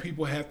lot of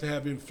people have to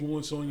have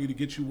influence on you to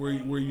get you where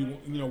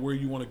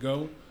you want to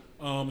go.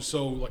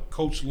 So like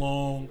Coach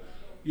Long,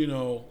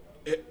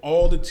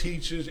 all the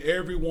teachers,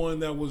 everyone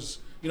that was,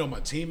 my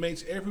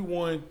teammates,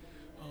 everyone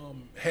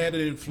had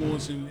an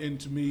influence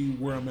into me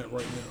where I'm at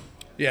right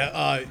now.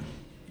 Yeah.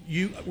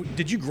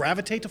 Did you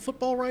gravitate to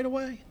football right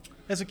away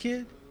as a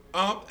kid?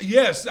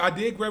 Yes, I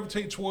did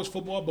gravitate towards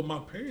football, but my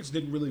parents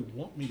didn't really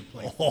want me to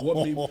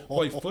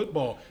play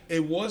football.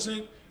 It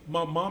wasn't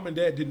my mom and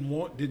dad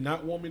did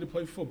not want me to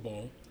play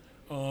football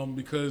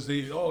because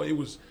they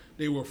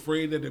were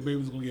afraid that the baby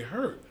was going to get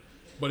hurt.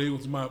 But it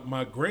was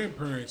my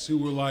grandparents who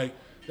were like,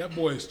 that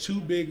boy is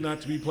too big not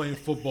to be playing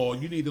football.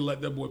 You need to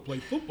let that boy play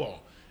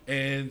football.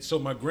 And so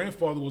my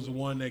grandfather was the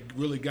one that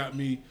really got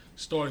me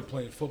started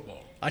playing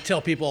football. I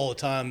tell people all the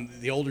time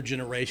the older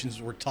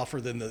generations were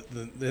tougher than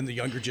the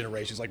younger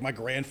generations. Like my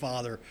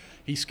grandfather,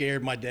 he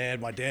scared my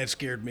dad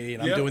scared me,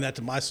 and I'm doing that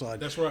to my son.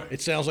 That's right. It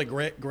sounds like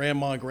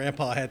grandma and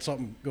grandpa had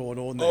something going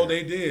on there. Oh,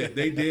 they did.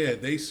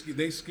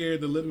 They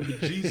scared the living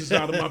bejesus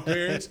out of my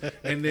parents,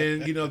 and then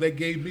they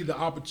gave me the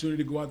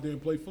opportunity to go out there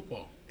and play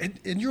football. And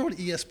you're on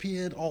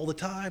ESPN all the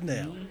time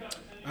now.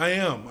 I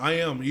am. I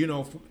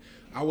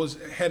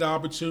had the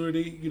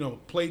opportunity,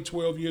 played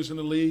 12 years in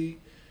the league.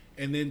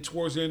 And then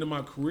towards the end of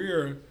my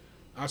career,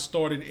 I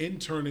started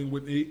interning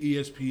with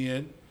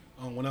ESPN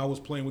when I was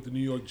playing with the New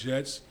York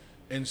Jets.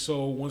 And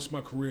so once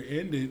my career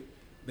ended,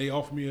 they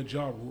offered me a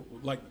job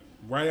like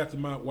right after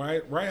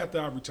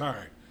I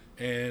retired.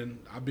 And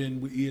I've been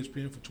with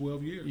ESPN for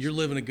 12 years. You're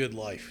living a good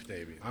life,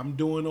 Damien. I'm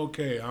doing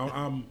okay.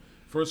 I'm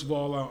first of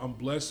all, I'm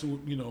blessed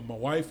with my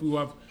wife, who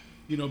I've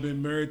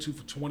been married to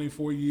for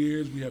 24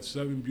 years. We have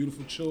 7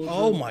 beautiful children.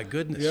 Oh my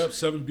goodness. Yep,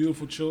 7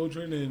 beautiful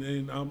children,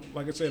 and I'm,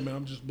 like I said, man,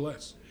 I'm just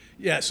blessed.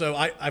 Yeah, so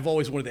I've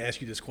always wanted to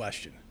ask you this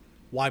question.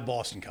 Why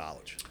Boston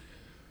College?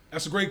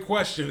 That's a great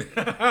question.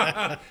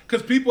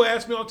 Because people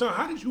ask me all the time,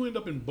 how did you end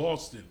up in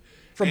Boston?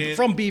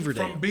 From Beaver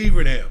Dam. From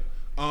Beaver Dam.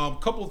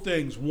 Couple of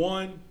things.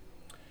 One,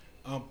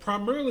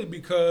 primarily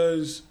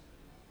because,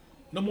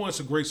 number one, it's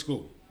a great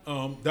school.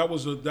 That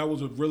was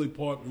a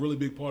really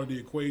big part of the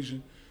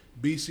equation.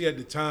 BC at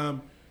the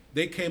time,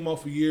 they came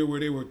off a year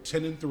where they were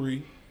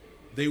 10-3.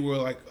 They were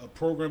like a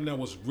program that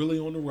was really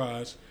on the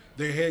rise.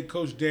 Their head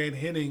coach, Dan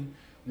Henning,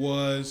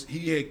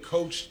 he had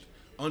coached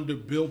under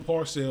Bill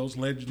Parcells,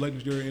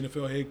 legendary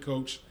NFL head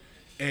coach.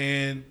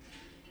 And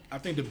I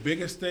think the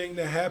biggest thing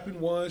that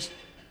happened was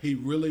he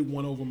really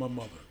won over my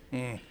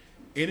mother.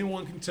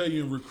 Anyone can tell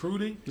you in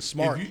recruiting,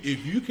 smart.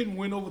 If you can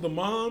win over the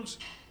moms,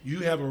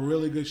 you have a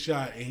really good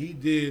shot. And he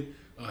did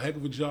a heck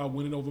of a job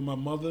winning over my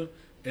mother.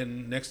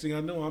 And next thing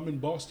I know, I'm in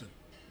Boston.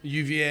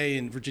 UVA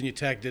and Virginia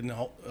Tech didn't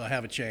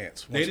have a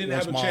chance. They didn't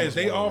have a chance.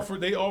 They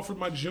offered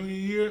my junior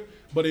year,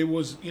 but it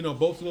was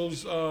both of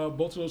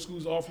those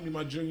schools offered me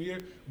my junior year,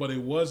 but it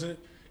wasn't.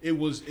 It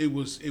was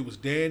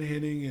Dan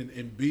Henning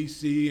and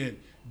BC and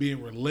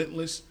being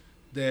relentless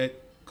that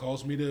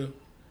caused me to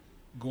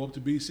go up to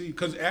BC.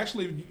 Because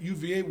actually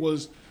UVA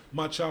was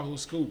my childhood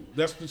school.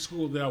 That's the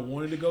school that I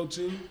wanted to go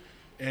to,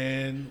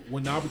 and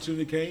when the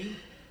opportunity came,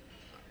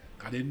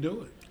 I didn't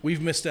do it. We've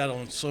missed out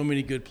on so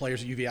many good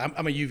players at UVA.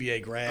 I'm a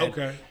UVA grad.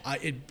 Okay.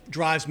 It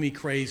drives me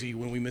crazy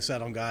when we miss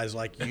out on guys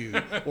like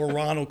you or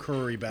Ronald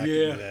Curry back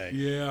in the day.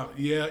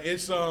 Yeah.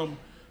 It's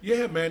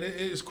man.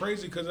 It's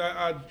crazy because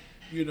I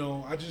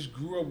just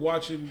grew up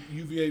watching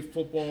UVA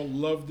football,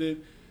 loved it,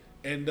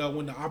 and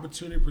when the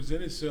opportunity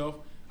presented itself,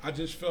 I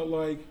just felt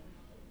like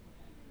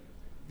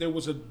there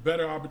was a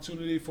better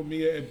opportunity for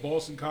me at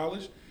Boston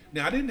College.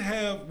 Now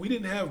we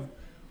didn't have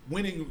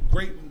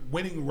great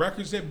winning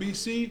records at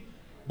BC,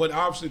 but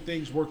obviously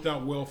things worked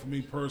out well for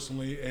me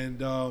personally,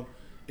 and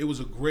it was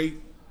a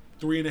great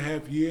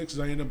 3.5 years because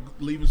I ended up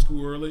leaving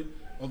school early.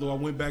 Although I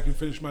went back and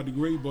finished my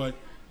degree, but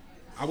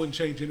I wouldn't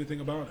change anything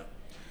about it.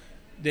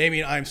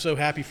 Damien, I'm so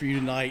happy for you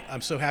tonight.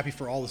 I'm so happy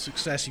for all the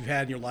success you've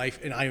had in your life,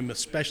 and I am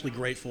especially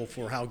grateful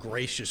for how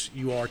gracious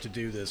you are to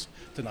do this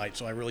tonight.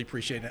 So I really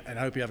appreciate it, and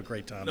I hope you have a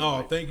great time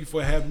tonight. Thank you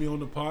for having me on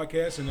the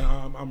podcast, and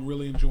I'm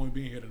really enjoying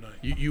being here tonight.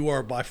 You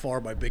are by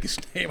far my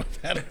biggest name I've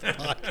had on the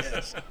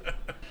podcast.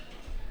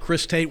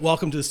 Chris Tate,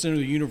 welcome to the Center of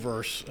the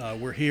Universe.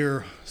 We're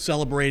here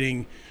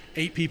celebrating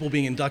 8 people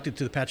being inducted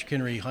to the Patrick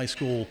Henry High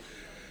School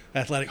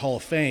Athletic Hall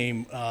of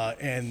Fame,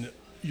 and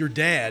your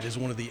dad is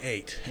one of the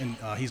 8, and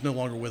he's no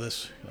longer with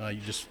us. You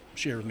just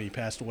shared with me he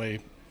passed away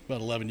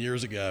about 11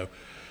 years ago.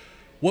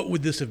 What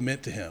would this have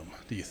meant to him,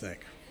 do you think?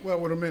 Well,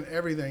 it would have meant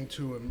everything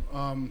to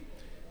him.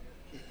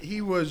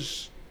 He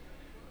was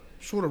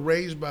sort of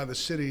raised by the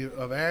city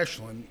of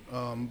Ashland.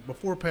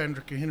 Before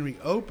Patrick Henry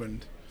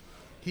opened,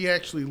 he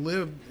actually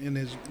lived, and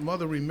his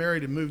mother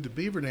remarried and moved to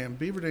Beaver Dam.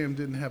 Beaver Dam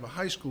didn't have a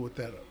high school at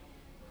that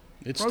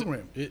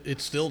program. It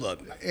still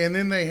doesn't. And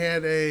then they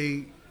had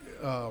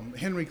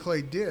Henry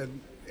Clay did,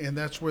 and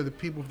that's where the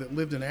people that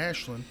lived in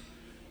Ashland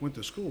went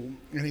to school.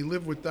 And he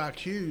lived with Doc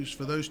Hughes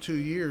for those 2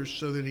 years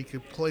so that he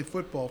could play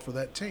football for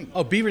that team.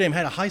 Oh, Beaver Dam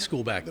had a high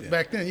school back then.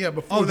 Back then, yeah.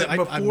 Before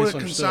it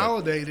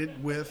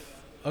consolidated with.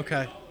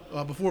 Okay.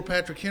 Before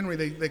Patrick Henry,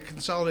 they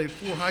consolidated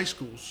 4 high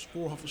schools,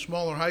 4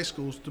 smaller high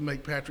schools to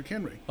make Patrick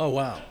Henry. Oh,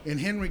 wow. And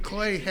Henry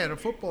Clay had a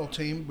football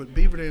team, but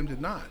Beaver Dam did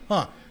not.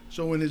 Huh.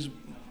 So when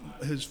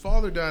his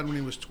father died when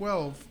he was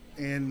 12,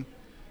 and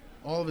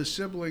all of his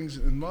siblings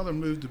and mother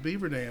moved to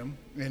Beaver Dam,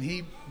 and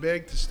he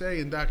begged to stay,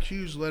 and Doc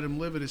Hughes let him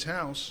live at his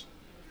house.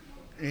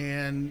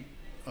 And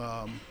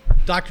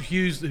Dr.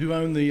 Hughes, who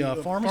owned the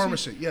pharmacy?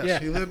 Pharmacy, yes. Yeah.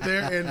 He lived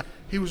there, and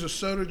he was a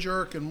soda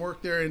jerk and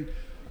worked there, and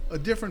a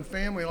different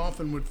family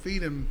often would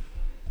feed him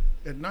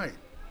at night.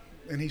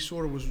 And he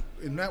sort of was,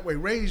 in that way,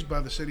 raised by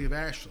the city of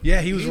Ashland.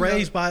 Yeah, he was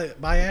raised by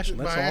Ashland.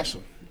 That's awesome.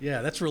 Ashland.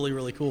 Yeah, that's really,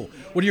 really cool.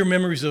 What are your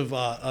memories of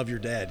your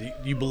dad?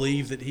 Do you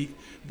believe that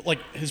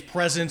his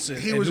presence and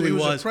who he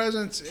was? A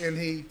presence,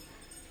 and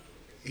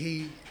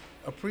he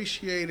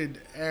appreciated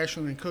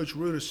Ashland and Coach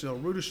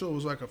Rudisil. Rudisil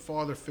was like a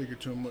father figure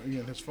to him. You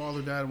know, his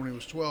father died when he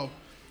was 12,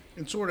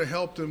 and sort of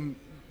helped him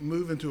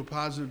move into a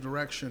positive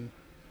direction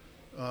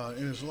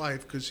in his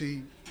life, because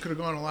he could have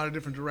gone a lot of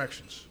different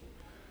directions.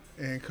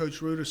 And Coach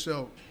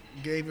Rudisil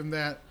gave him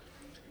that.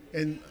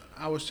 And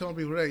I was telling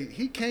people today,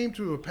 he came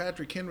to a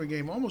Patrick Henry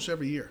game almost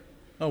every year.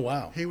 Oh,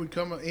 wow. He would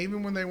come,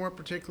 even when they weren't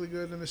particularly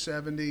good in the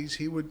 70s,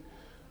 he would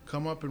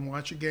come up and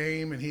watch a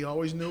game, and he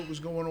always knew what was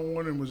going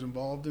on and was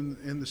involved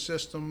in the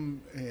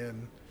system,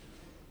 and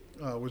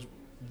was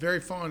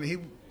very fond.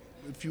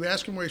 If you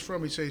ask him where he's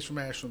from, he'd say he's from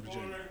Ashland,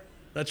 Virginia.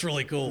 That's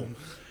really cool.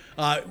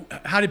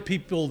 How did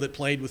people that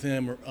played with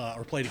him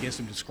or played against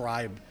him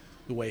describe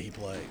the way he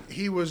played?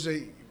 He was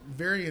a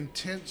very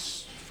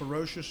intense,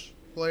 ferocious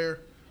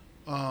player.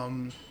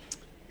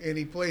 And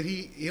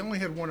he only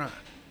had one eye.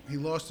 He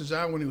lost his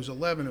eye when he was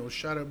 11. It was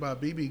shot at by a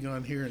BB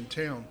gun here in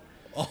town.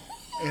 Oh,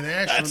 in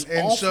Ashland. That's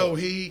and awful. So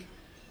he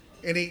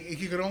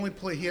could only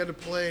play, he had to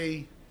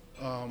play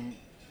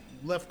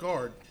left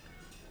guard,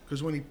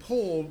 because when he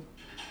pulled,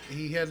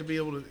 he had to be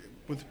able to,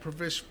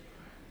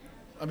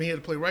 he had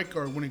to play right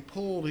guard. When he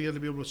pulled, he had to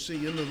be able to see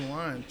into the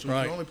line. So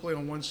he could only play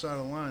on one side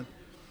of the line.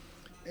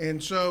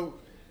 And so,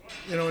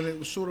 and it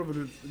was sort of,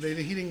 he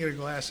didn't get a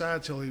glass eye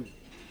until he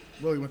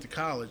really went to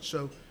college.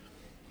 So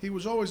he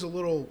was always a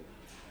little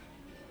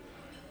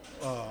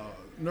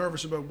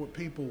nervous about what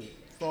people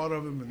thought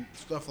of him and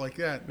stuff like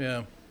that.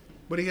 Yeah.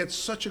 But he had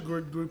such a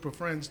good group of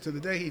friends. To the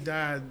day he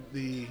died,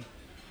 the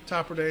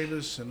Topper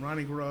Davis and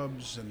Ronnie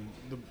Grubbs and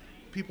the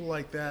people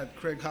like that,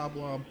 Craig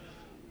Hoblob,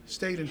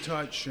 stayed in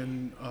touch,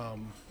 and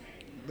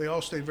they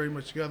all stayed very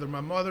much together.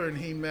 My mother and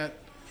he met,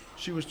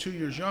 she was 2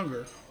 years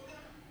younger,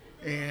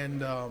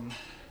 and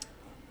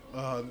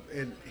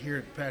here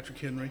at Patrick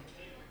Henry.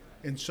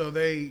 And so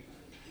they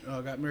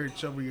got married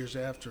several years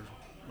after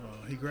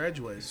he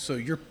graduated. So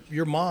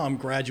your mom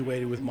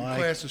graduated with my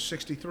class of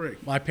 '63.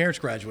 My parents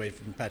graduated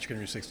from Patrick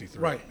Henry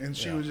 '63. Right, and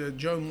she was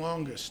Joan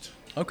Longest.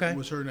 Okay,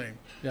 was her name.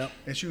 Yeah,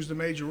 and she was the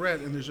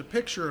majorette. And there's a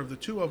picture of the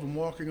two of them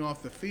walking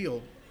off the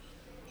field,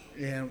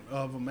 and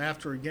of them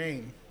after a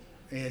game.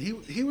 And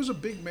he was a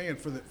big man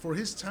for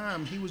his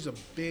time. He was a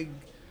big.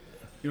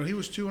 He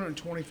was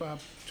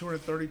 225,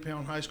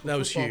 230-pound high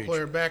school football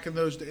player back in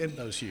those days.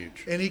 That was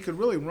huge. And he could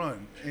really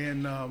run.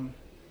 And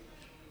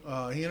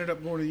he ended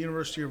up going to the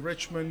University of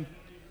Richmond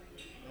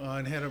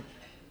and had a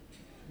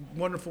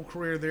wonderful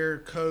career there.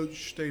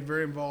 Coach, stayed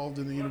very involved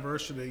in the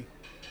university.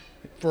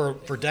 For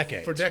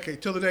decades. For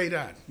decades, till the day he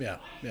died. Yeah.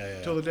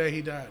 Till the day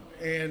he died.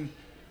 And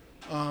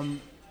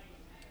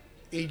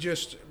he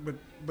just,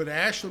 but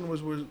Ashland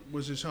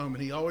was his home,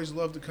 and he always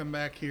loved to come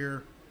back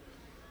here.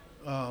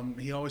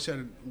 He always had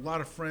a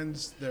lot of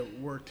friends that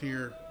worked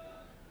here,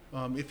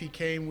 If he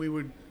came, we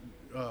would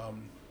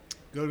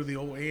go to the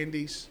old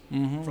Andes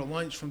for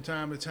lunch from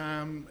time to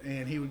time,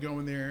 and he would go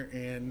in there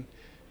and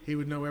he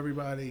would know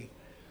everybody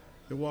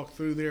that walked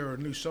through there or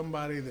knew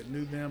somebody that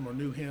knew them or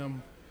knew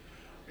him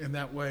in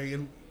that way.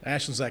 And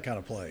Ashland's that kind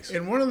of place.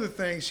 And one of the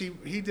things,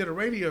 he did a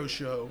radio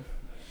show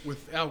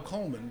with Al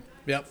Coleman.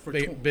 Yep,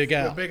 Big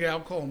Al. The Big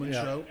Al Coleman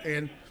show.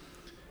 And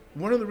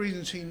one of the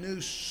reasons he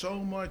knew so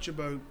much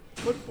about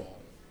football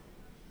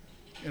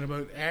and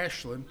about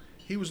Ashland,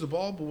 he was the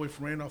ball boy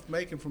for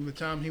Randolph-Macon from the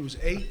time he was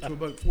 8 to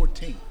about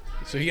 14.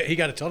 So he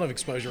got a ton of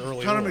exposure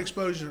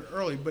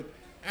early. But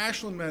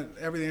Ashland meant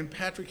everything.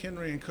 Patrick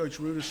Henry and Coach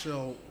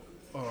Rudisil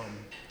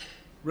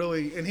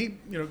really, and he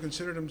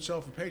considered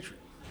himself a patriot.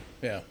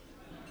 Yeah.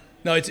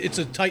 No, it's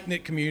a tight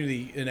knit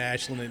community in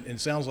Ashland, and it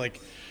sounds like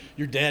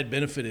your dad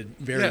benefited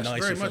very nicely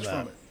very much from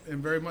that. from it,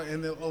 and very much,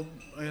 and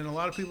a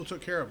lot of people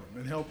took care of him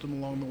and helped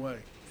him along the way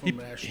from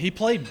Ashland. He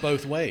played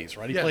both ways,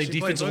 right? He played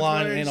defensive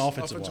line and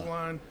offensive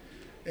line.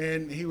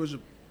 And he was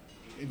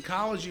in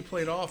college. He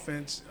played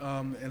offense.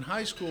 In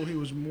high school, he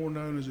was more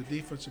known as a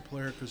defensive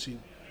player because he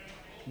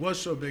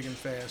was so big and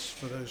fast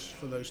for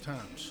those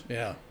times.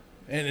 Yeah,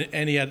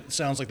 and he had,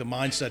 sounds like, the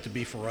mindset to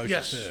be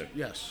ferocious too.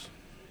 Yes.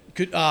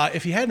 Could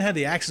if he hadn't had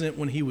the accident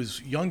when he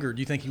was younger, do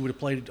you think he would have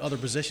played other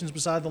positions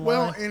beside the line?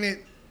 Well, and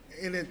it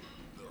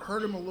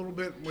hurt him a little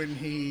bit when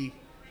he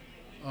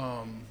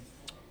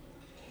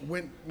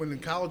when the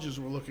colleges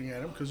were looking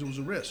at him because it was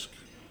a risk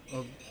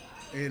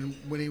and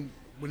when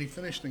he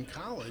finished in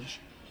college,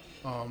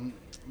 the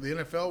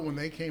NFL, when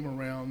they came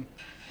around,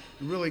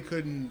 really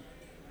couldn't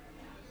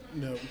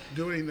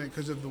do anything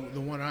because of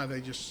the one eye. They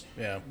just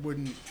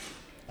wouldn't.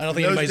 I don't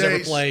think anybody's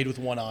ever played with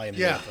one eye in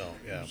the NFL.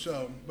 Yeah.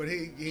 So, but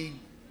he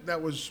that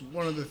was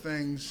one of the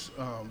things,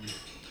 and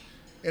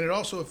it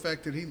also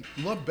affected. He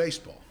loved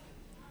baseball,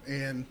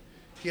 and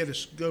he had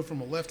to go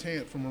from a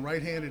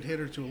right-handed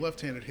hitter to a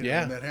left-handed hitter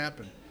when that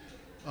happened.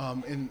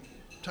 And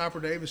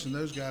Topper Davis and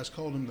those guys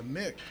called him the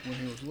Mick when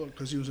he was little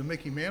because he was a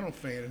Mickey Mantle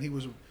fan, and he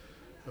was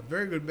a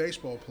very good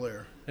baseball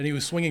player. And he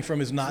was swinging from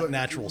his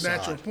natural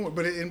side. Point,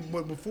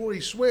 but before he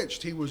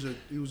switched, he was a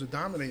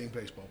dominating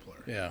baseball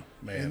player. Yeah,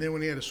 man. And then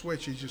when he had to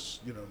switch, he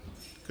just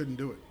couldn't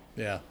do it.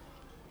 Yeah,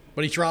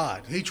 but he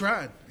tried. He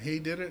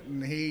did it,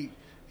 and he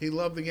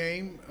loved the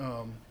game.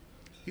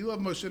 He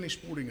loved most any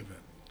sporting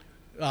event.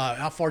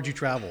 How far did you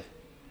travel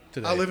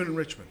today? I live in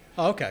Richmond.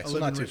 Oh, okay, so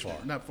not too far.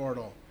 Not far at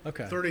all.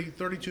 Okay.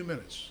 32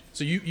 minutes.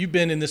 So you've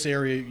been in this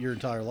area your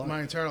entire life? My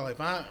entire life.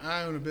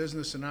 I own a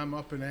business, and I'm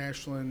up in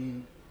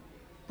Ashland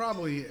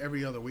probably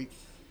every other week.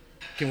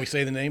 Can we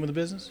say the name of the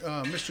business?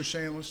 Mr.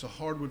 Sandless, a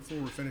hardwood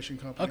floor finishing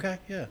company. Okay,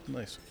 yeah,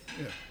 nice.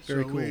 Yeah,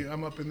 very cool.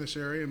 I'm up in this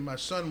area, and my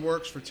son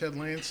works for Ted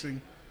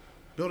Lansing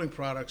Building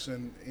Products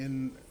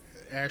in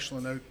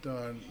Ashland out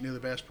near the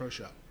Bass Pro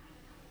Shop.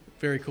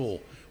 Very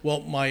cool.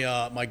 Well,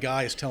 my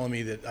guy is telling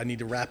me that I need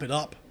to wrap it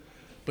up.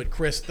 But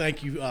Chris,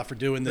 thank you for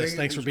doing this.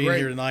 Thanks for being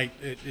here tonight.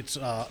 It's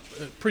a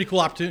pretty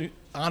cool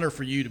honor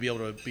for you to be able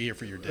to be here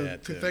for your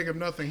dad. To think of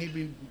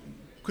nothing,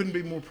 couldn't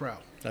be more proud.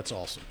 That's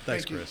awesome.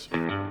 Thanks, Chris.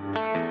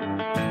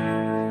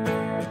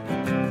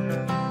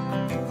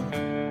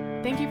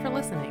 Thank you for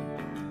listening.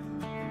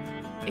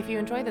 If you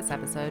enjoyed this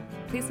episode,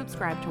 please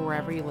subscribe to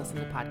wherever you listen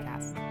to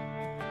podcasts.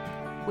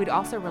 We'd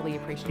also really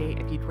appreciate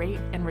if you'd rate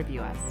and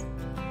review us.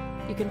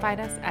 You can find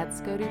us at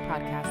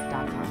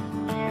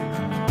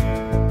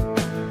scodupodcast.com.